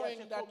not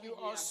showing that you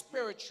are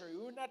spiritual.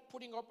 You're not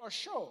putting up a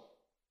show.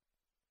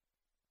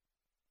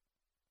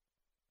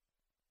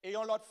 Et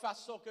une autre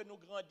façon que nous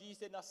grandissons,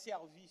 c'est dans le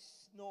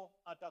service, nous,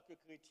 en tant que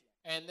chrétiens.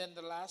 And then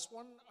the last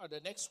one, or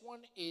the next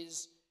one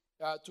is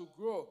to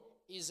grow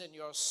is in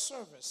your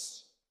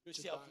service to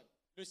God.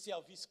 Le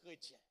service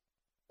chrétien.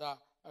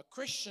 A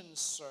Christian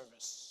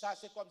service. Ça,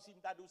 c'est comme si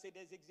nous c'est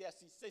des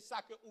exercices. C'est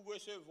ça que vous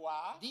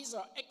recevoir. These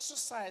are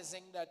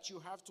exercising that you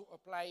have to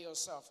apply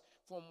yourself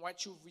from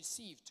what you've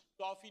received.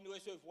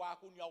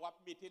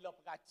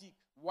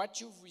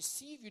 What you've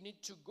received, you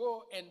need to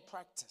go and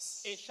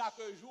practice. Et chaque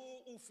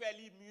jour, vous faites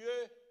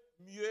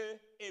mieux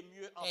et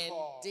mieux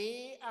encore. And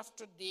day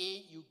after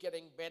day, you're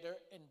getting better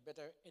and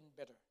better and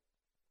better.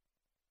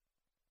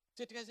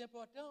 C'est très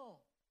important.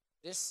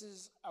 This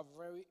is a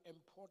very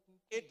important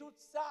Et thing. tout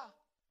ça,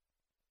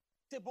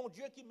 c'est bon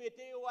Dieu qui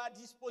mettait à And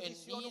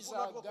disposition nous these pour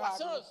are notre God who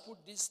croissance.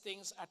 put these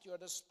things at your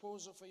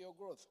disposal for your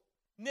growth.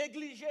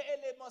 Négliger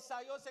éléments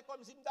ça yo, c'est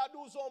comme si nous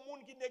avons un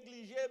monde qui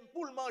négligeait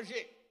pour le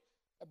manger.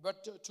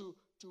 But to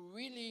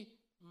really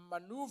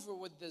maneuver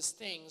with these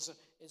things,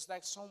 it's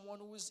like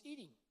someone who is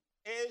eating.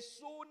 Et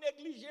si vous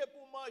négligez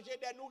pour manger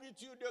des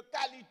nourritures de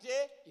qualité,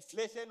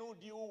 laissez-nous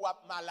dire ou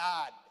êtes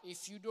malade.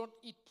 If you don't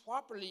eat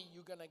properly,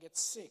 you're going to get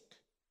sick.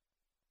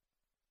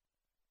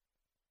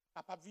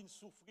 Capable de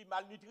souffrir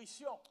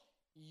malnutrition.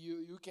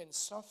 You can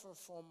suffer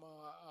from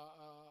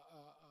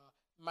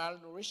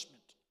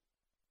malnourishment.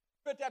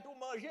 Peut-être vous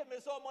mangez,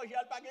 mais sans manger, il n'y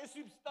a pas de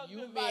substance de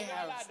You may valeur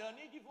have,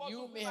 là-dedans qui faut you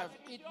souffrir may have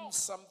malnutrition. eaten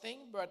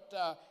something, but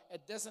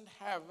it doesn't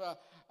have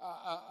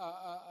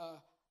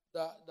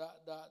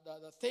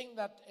the thing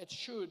that it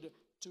should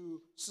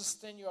to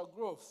sustain your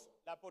growth.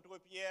 L'apôtre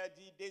Pierre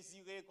dit,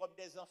 désirez comme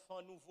des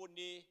enfants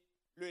nouveau-nés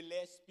le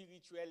lait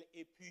spirituel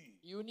et pur.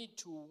 You need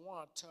to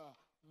want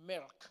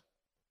milk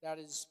that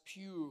is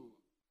pure,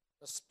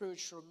 the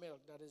spiritual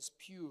milk that is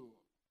pure.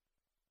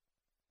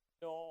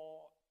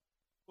 Donc,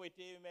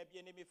 souhaitez, mes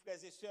bien-aimés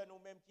frères et sœurs,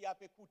 nous-mêmes qui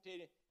avons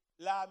écouté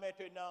là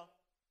maintenant,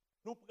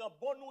 nous prenons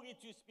bonne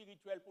nourriture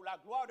spirituelle pour la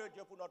gloire de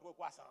Dieu, pour notre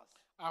croissance.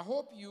 I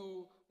hope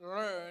you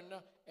learn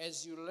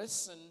as you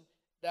listen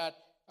that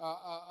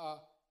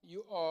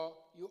you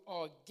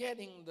are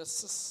getting the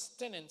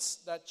sustenance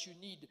that you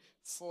need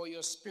for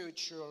your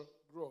spiritual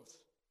growth.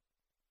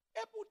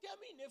 Et pour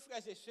terminer,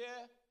 frères et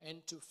sœurs,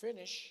 And to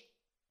finish,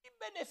 il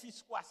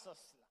bénéficie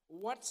croissance là.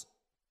 what's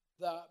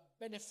the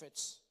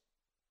benefits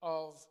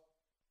of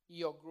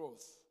your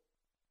growth?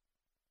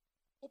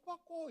 Ou pas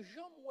qu'on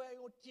jamais voit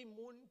un petit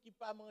monde qui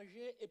pas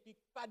manger et puis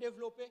pas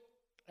développer.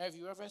 Have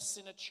you ever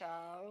seen a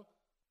child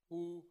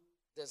who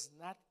does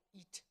not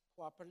eat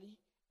properly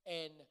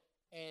and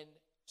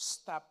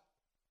stop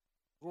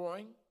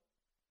growing?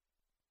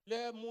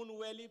 Le monde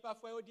où il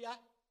parfois il dit ah,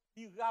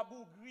 il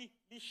rabougri,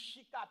 il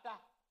chicata.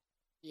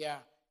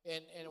 Yeah,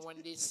 and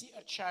when they see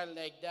a child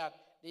like that,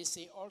 they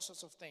say all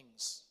sorts of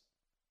things.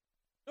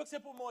 Donc c'est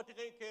pour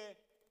montrer que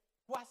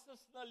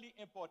croissance là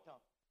est important.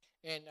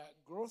 And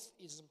growth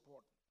is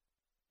important.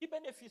 Qui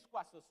bénéficie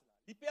croissance là?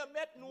 Il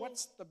permet nous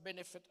What's the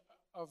benefit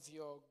of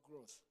your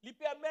growth? Il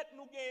permet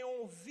nous gagner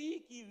une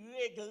vie qui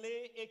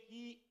réglée et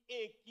qui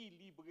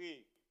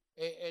équilibrée.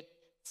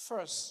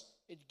 First,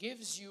 it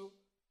gives you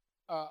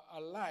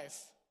a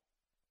life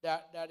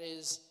that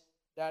has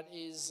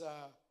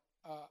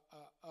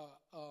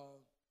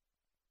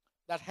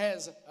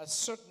a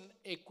certain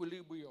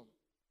equilibrium.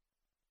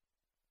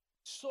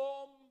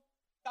 Psaume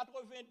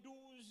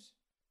 92,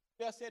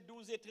 versets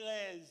 12 et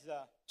 13.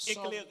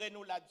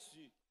 Éclairez-nous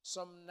là-dessus.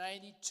 Psalm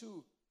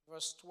 92,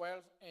 verse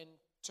 12 and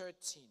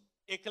 13.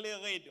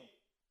 Éclairez-nous.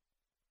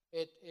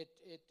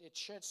 It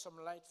sheds some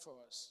light for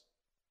us.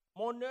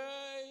 Mon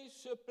œil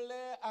se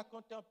plaît à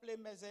contempler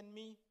mes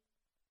ennemis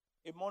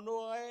et mon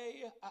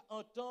oreille à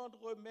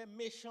entendre mes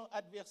méchants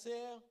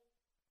adversaires.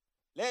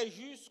 Les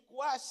justes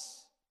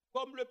croissent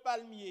comme le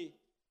palmier,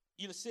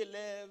 ils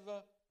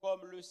s'élèvent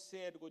comme le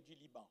cèdre du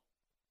Liban.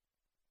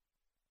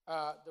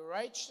 The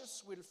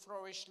righteous will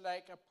flourish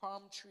like a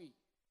palm tree.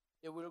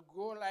 They will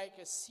grow like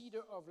a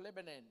cedar of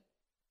Lebanon.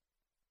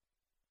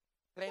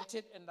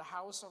 Planted in the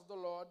house of the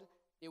Lord,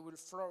 they will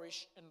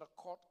flourish in the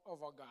court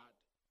of our God.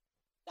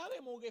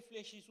 T'as-tu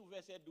réfléchi sur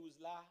verset 12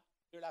 là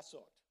de la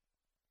sorte?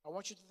 I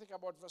want you to think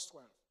about verse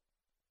 12.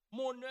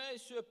 Mon œil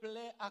se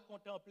plaît à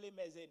contempler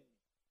mes ennemis.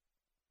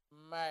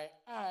 My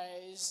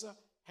eyes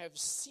have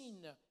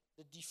seen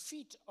the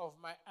defeat of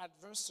my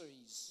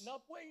adversaries. Non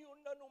point yon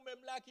nan nou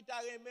même là qui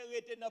t'a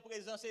mérité dans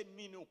présence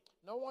ennemi nous.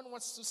 No one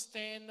wants to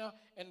stand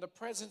in the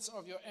presence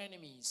of your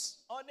enemies.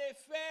 En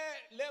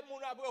effet, les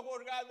moun après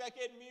rencontrer avec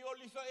ennemi, yo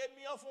li fait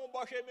ennemi en font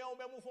bon chemin ou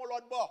même ou font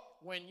l'autre bord.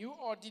 When you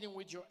are dealing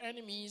with your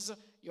enemy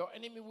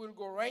will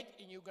go right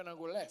and you're going to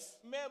go left.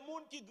 Mais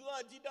moun qui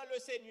grandit dans le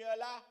Seigneur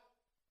là,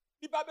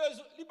 il pas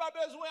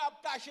besoin à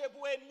cacher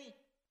pour ennemi.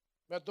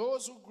 But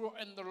those who grow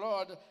in the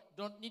Lord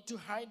don't need to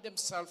hide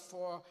themselves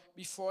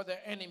before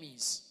their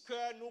enemies.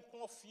 Que nous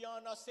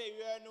confions dans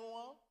Seigneur nous.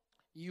 Hein?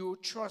 You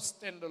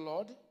trust in the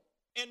Lord.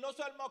 Et non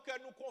seulement que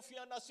nous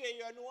confions dans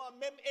Seigneur nous, hein,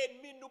 même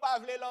ennemi nous pas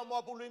veut la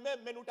mort pour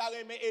lui-même, mais nous t'a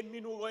remis ennemi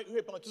nous To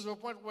repentir. the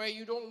point where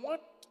you don't want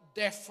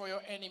death for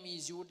your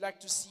enemies. You would like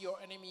to see your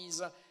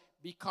enemies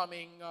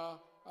becoming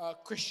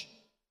Christian.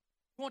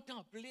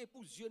 Contempler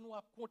pour Dieu nous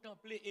a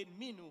contempler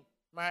ennemi nous.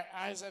 My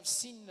eyes have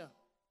seen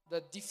the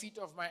defeat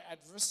of my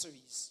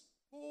adversaries.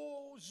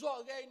 Pour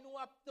oreilles nous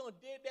attendons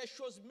des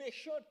choses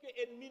méchantes que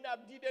ennemi n'a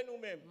dit de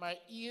nous-mêmes. My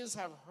ears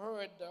have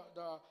heard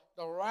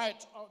the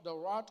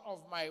wrath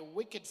of my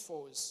wicked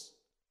foes.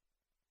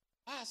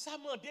 Ah, ça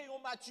demande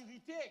une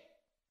maturité.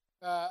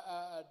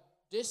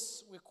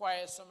 This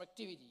requires some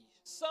activity.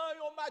 Sans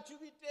une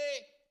maturité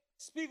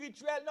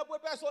spirituelle, non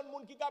personne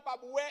monde qui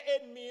capable voir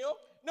ennemi,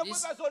 non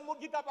personne monde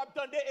qui capable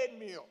tendre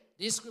ennemi.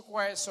 This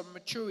requires some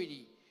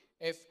maturity.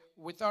 If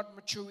without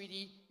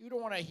maturity, you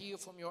don't want to hear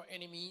from your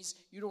enemies,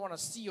 you don't want to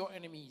see your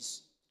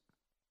enemies.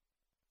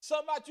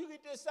 Sans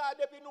maturité, ça,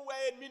 depuis nous,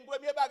 ennemi,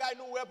 premier bagage,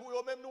 nous, pour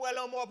eux-mêmes, nous,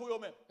 en mort pour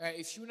eux-mêmes.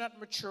 If you're not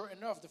mature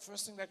enough, the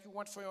first thing that you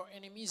want for your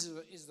enemies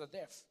is the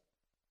death.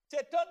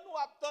 C'est tant nous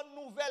attendre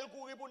nouvelle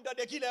courir pour nous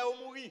dire qu'il est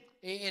mourir.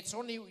 It's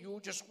only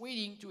you're just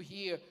waiting to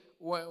hear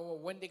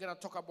when they're going to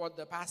talk about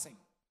the passing.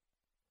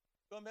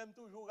 Quand même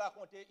toujours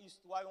raconter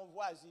histoire en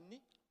voisine.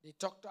 They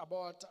talked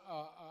about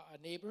a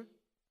neighbor.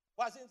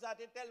 Voisine, ça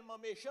était tellement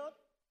méchante.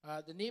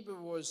 The neighbor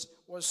was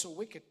so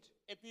wicked.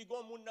 Et puis, il y a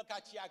un monde dans le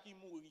quartier qui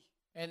mourit.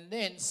 And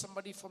then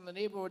somebody from the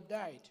neighborhood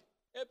died.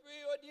 Et puis,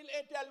 il dit,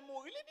 un tel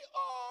mourit. Il dit,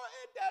 oh,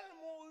 un tel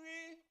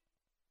mourit.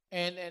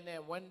 And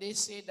when they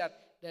say that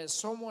there's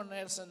someone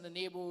else in the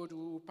neighborhood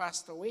who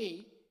passed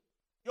away,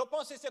 Je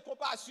pense que c'est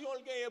compassion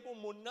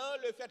pour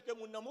le fait que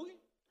moun nan mouri.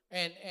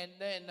 and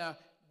then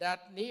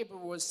that neighbor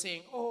was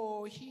saying,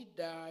 oh, he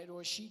died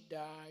or she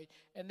died.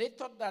 And they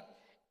thought that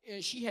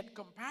she had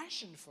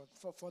compassion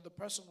for the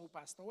person who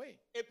passed away.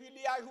 Et puis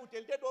il ajoute,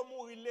 il doit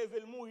mourir,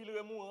 lever, mourir,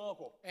 le mourir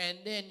encore.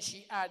 And then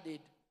she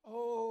added,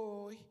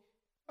 oh,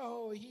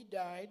 he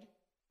died.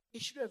 He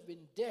should have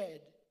been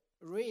dead,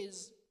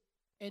 raised,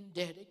 and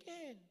dead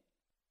again.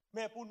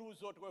 Mais pour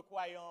nous autres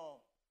croyants,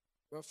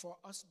 But for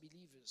us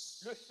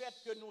believers, le fait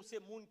que nous, c'est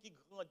monde qui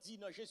grandit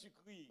dans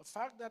Jésus-Christ, the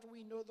fact that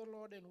we know the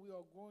Lord and we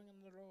are growing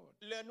in the Lord,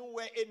 le nous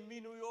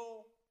ennemis nous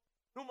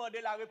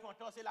demander la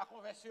repentance et la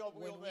conversion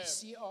pour when we eux-mêmes.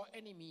 see our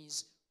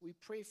enemies, we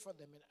pray for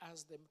them and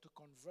ask them to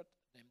convert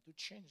them, to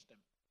change them.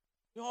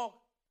 Donc,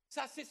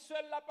 ça c'est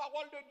seule la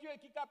parole de Dieu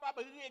qui est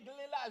capable de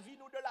régler la vie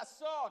nous de la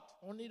sorte.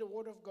 Only the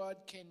Word of God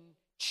can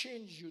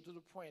change you to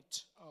the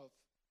point of.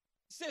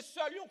 C'est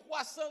seule une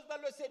croissance dans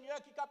le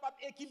Seigneur qui est capable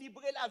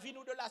d'équilibrer la vie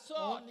nous de la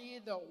sorte.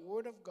 Only the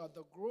Word of God,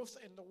 the growth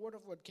in the Word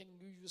of God can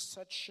give you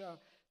such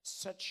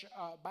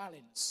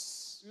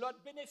balance. L'autre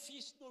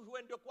bénéfice nous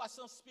jouons de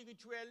croissance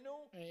spirituelle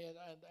nous,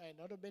 And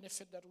another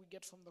benefit that we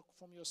get from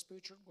your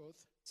spiritual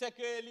growth c'est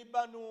que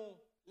liban nous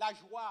la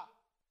joie,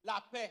 la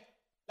paix,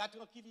 la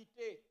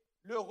tranquillité,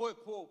 le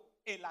repos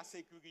et la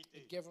sécurité.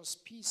 it gives us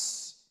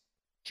peace,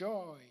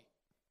 joy,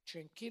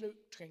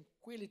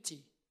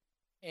 tranquility,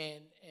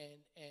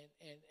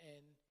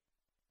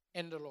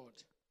 and the Lord.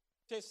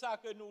 C'est ça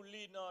que nous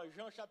lisons dans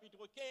Jean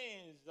chapitre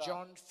 15,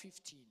 John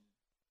 15,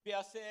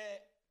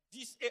 versets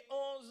 10 et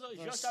 11.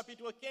 Jean Verse-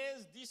 chapitre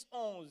 15, 10,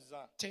 11.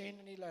 10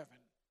 and 11.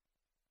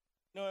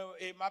 Non,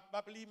 et m'a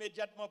lis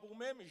immédiatement pour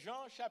même.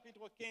 Jean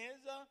chapitre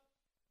 15,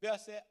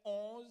 verset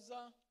 11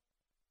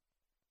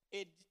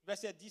 et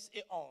verset 10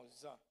 et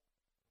 11.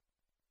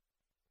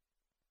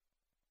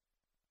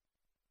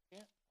 Ok,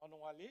 on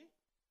va aller.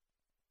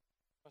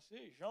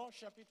 C'est Jean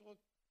chapitre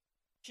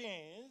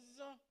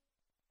 15,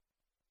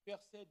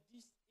 verset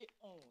 10 et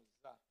 11.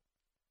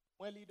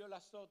 Moi, lis de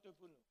la sorte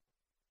pour nous.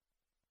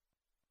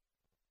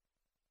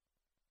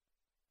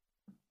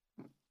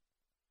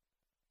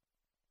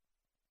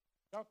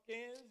 Jean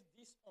 15,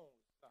 10, 11.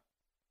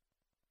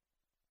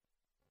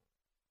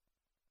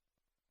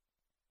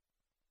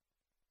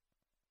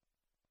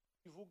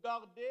 Si vous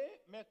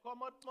gardez mes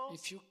commandements,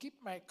 If you keep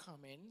my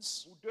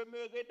commands, vous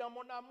demeurez dans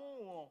mon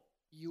amour,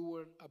 you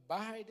will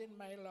abide in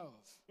my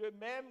love, de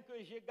même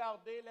que j'ai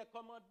gardé les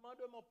commandements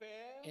de mon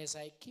Père as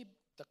I keep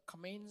the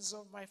commands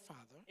of my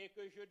Father, et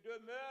que je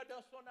demeure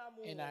dans son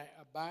amour. and I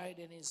abide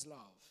in his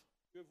love.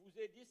 Je vous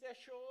ai dit ces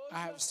choses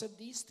I have said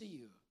these to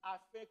you,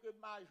 afin que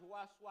ma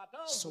joie soit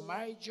en so vous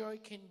my joy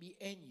can be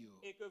in you,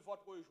 et que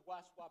votre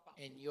joie soit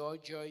parfaite. and your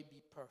joy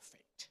be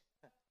perfect.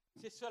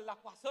 C'est seule la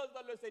croissance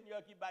dans le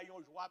Seigneur qui bat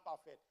une joie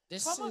parfaite.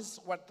 This Comment- is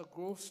what the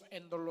growth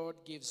in the Lord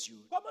gives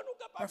you. Comment nous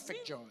capables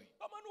Perfect vivre? joy.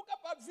 Comment nous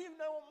capables de vivre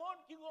dans un monde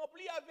qui est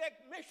rempli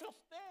avec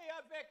méchanceté,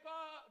 avec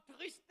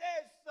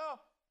tristesse,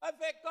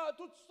 avec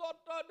toutes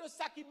sortes de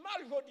ça qui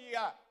mal aujourd'hui?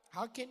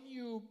 How can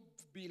you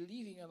be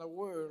living in a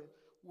world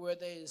where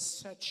there is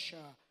such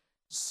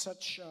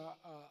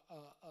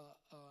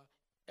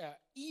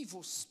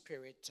evil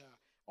spirit,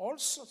 all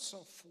sorts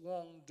of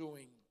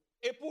wrongdoing?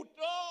 Et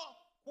pourtant,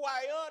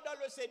 croyant dans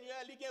le Seigneur,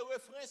 il y a un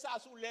refrain, ça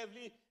soulève,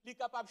 il est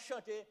capable de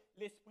chanter,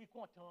 l'esprit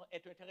content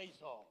est un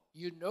trésor.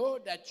 You know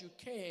that you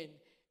can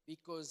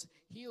because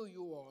here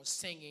you are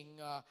singing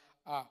a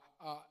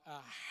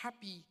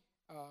happy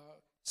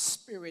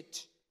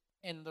spirit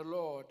in the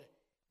Lord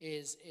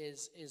is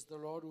the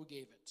Lord who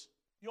gave it.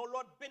 Et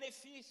l'autre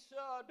bénéfice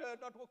de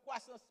notre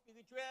croissance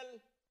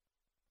spirituelle,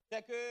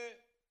 c'est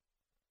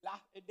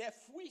que des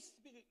fruits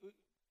spirituels,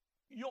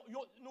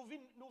 nous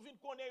venons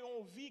connaître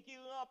une vie qui est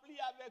remplie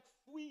avec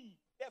fruits,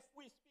 des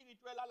fruits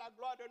spirituels à la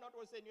gloire de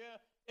notre Seigneur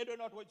et de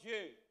notre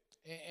Dieu.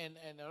 And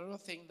another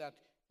thing that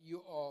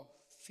you are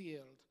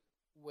filled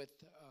with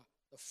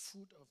the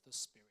fruit of the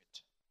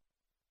Spirit.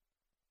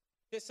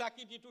 C'est ça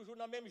qui dit toujours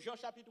dans même Jean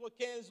chapitre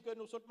 15 que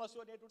nous sommes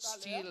mentionnés tout à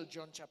l'heure, Still,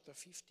 John chapter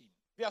 15,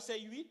 verset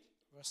 8.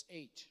 verse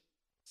 8.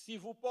 Si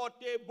vous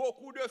portez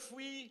beaucoup de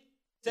fruits,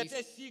 c'est If-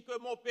 ainsi que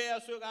mon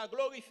Père sera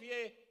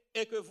glorifié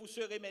et que vous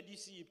serez mes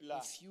disciples.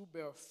 If you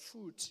bear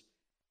fruit,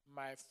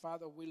 my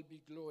Father will be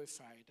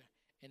glorified,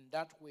 and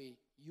that way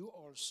you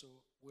also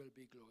will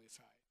be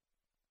glorified.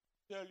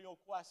 Seule une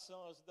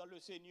croissance dans le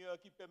Seigneur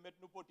qui permet de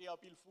nous porter en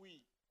pile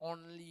fruit.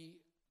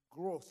 Only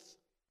growth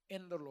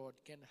in the Lord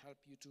can help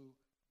you to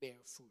bear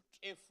fruit.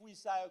 Et fruit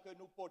ça que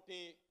nous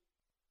porter,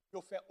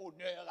 yo fait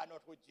honneur à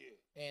notre Dieu.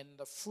 And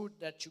the fruit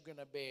that you're going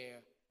to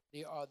bear,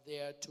 they are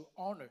there to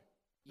honor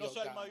Non your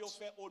seulement God. yo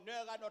fait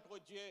honneur à notre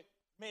Dieu,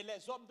 mais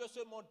les hommes de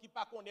ce monde qui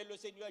pas connaissent le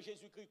Seigneur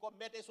Jésus-Christ comme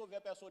maître et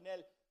sauveur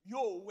personnel,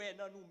 yo ouais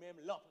dans nous-mêmes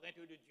l'empreinte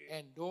de Dieu.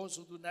 And those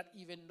who do not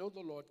even know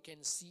the Lord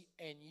can see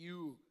in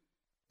you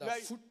the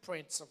Right.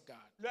 footprints of God.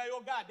 Là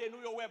yo garde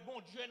nous yo ouais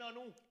bon Dieu dans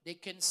nous. They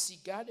can see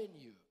God in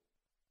you.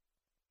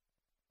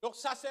 Donc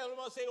ça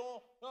seulement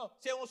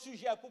c'est un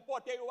sujet pour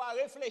porter yo à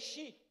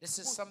réfléchir. This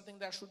is something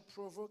that should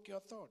provoke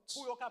your thoughts.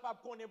 Pour yo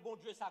capable connaître bon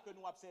Dieu ça que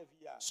nous avons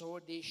servi. So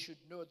they should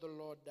know the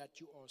Lord that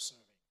you are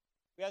serving.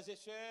 Frères et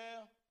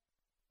sœurs,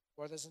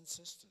 Brothers and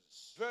sisters,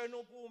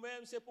 venons pour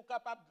nous-mêmes, c'est pour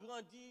capable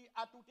grandir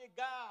à tout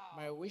égard.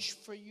 my wish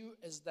for you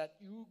is that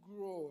you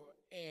grow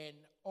in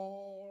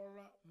all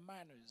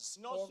manners,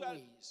 Non,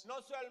 always. non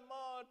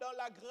seulement dans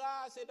la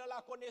grâce et dans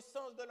la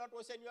connaissance de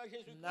notre Seigneur Not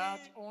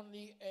Jésus-Christ,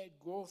 only a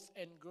growth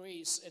in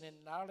grace and in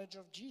knowledge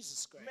of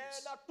Jesus mais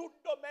Christ, dans tout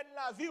domaine de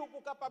la vie où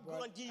pour capable but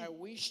grandir. I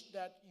wish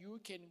that you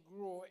can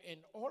grow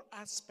in all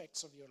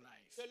aspects of your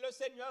life. Que le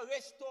Seigneur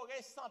restaure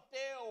santé,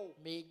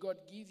 May God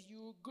give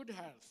you good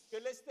health. que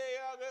le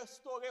Seigneur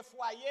restaure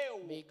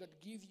foyer, May God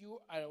give you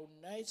a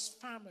nice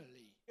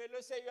family. que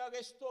le Seigneur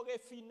restaure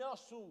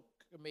finances.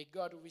 May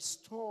God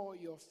restore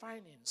your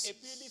Et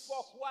puis il finances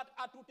faut croître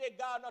à tout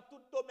égard dans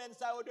tout domaine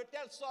ça de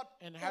telle sorte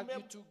and pour help you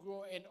même to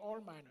grow in all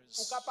pour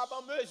manners, capable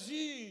en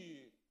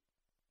mesure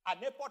à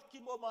n'importe qui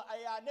moment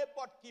et à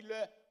n'importe qui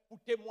heure pour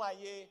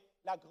témoigner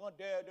la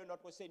grandeur de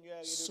notre Seigneur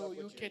et de so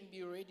notre you Dieu. can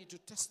be ready to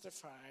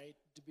testify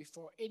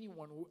before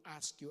anyone who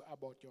asks you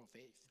about your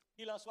faith.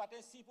 Qu'il en soit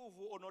ainsi pour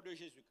vous au nom de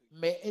Jésus-Christ.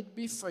 May it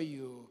be for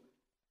you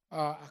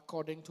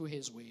according to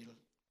his will.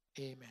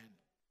 Amen.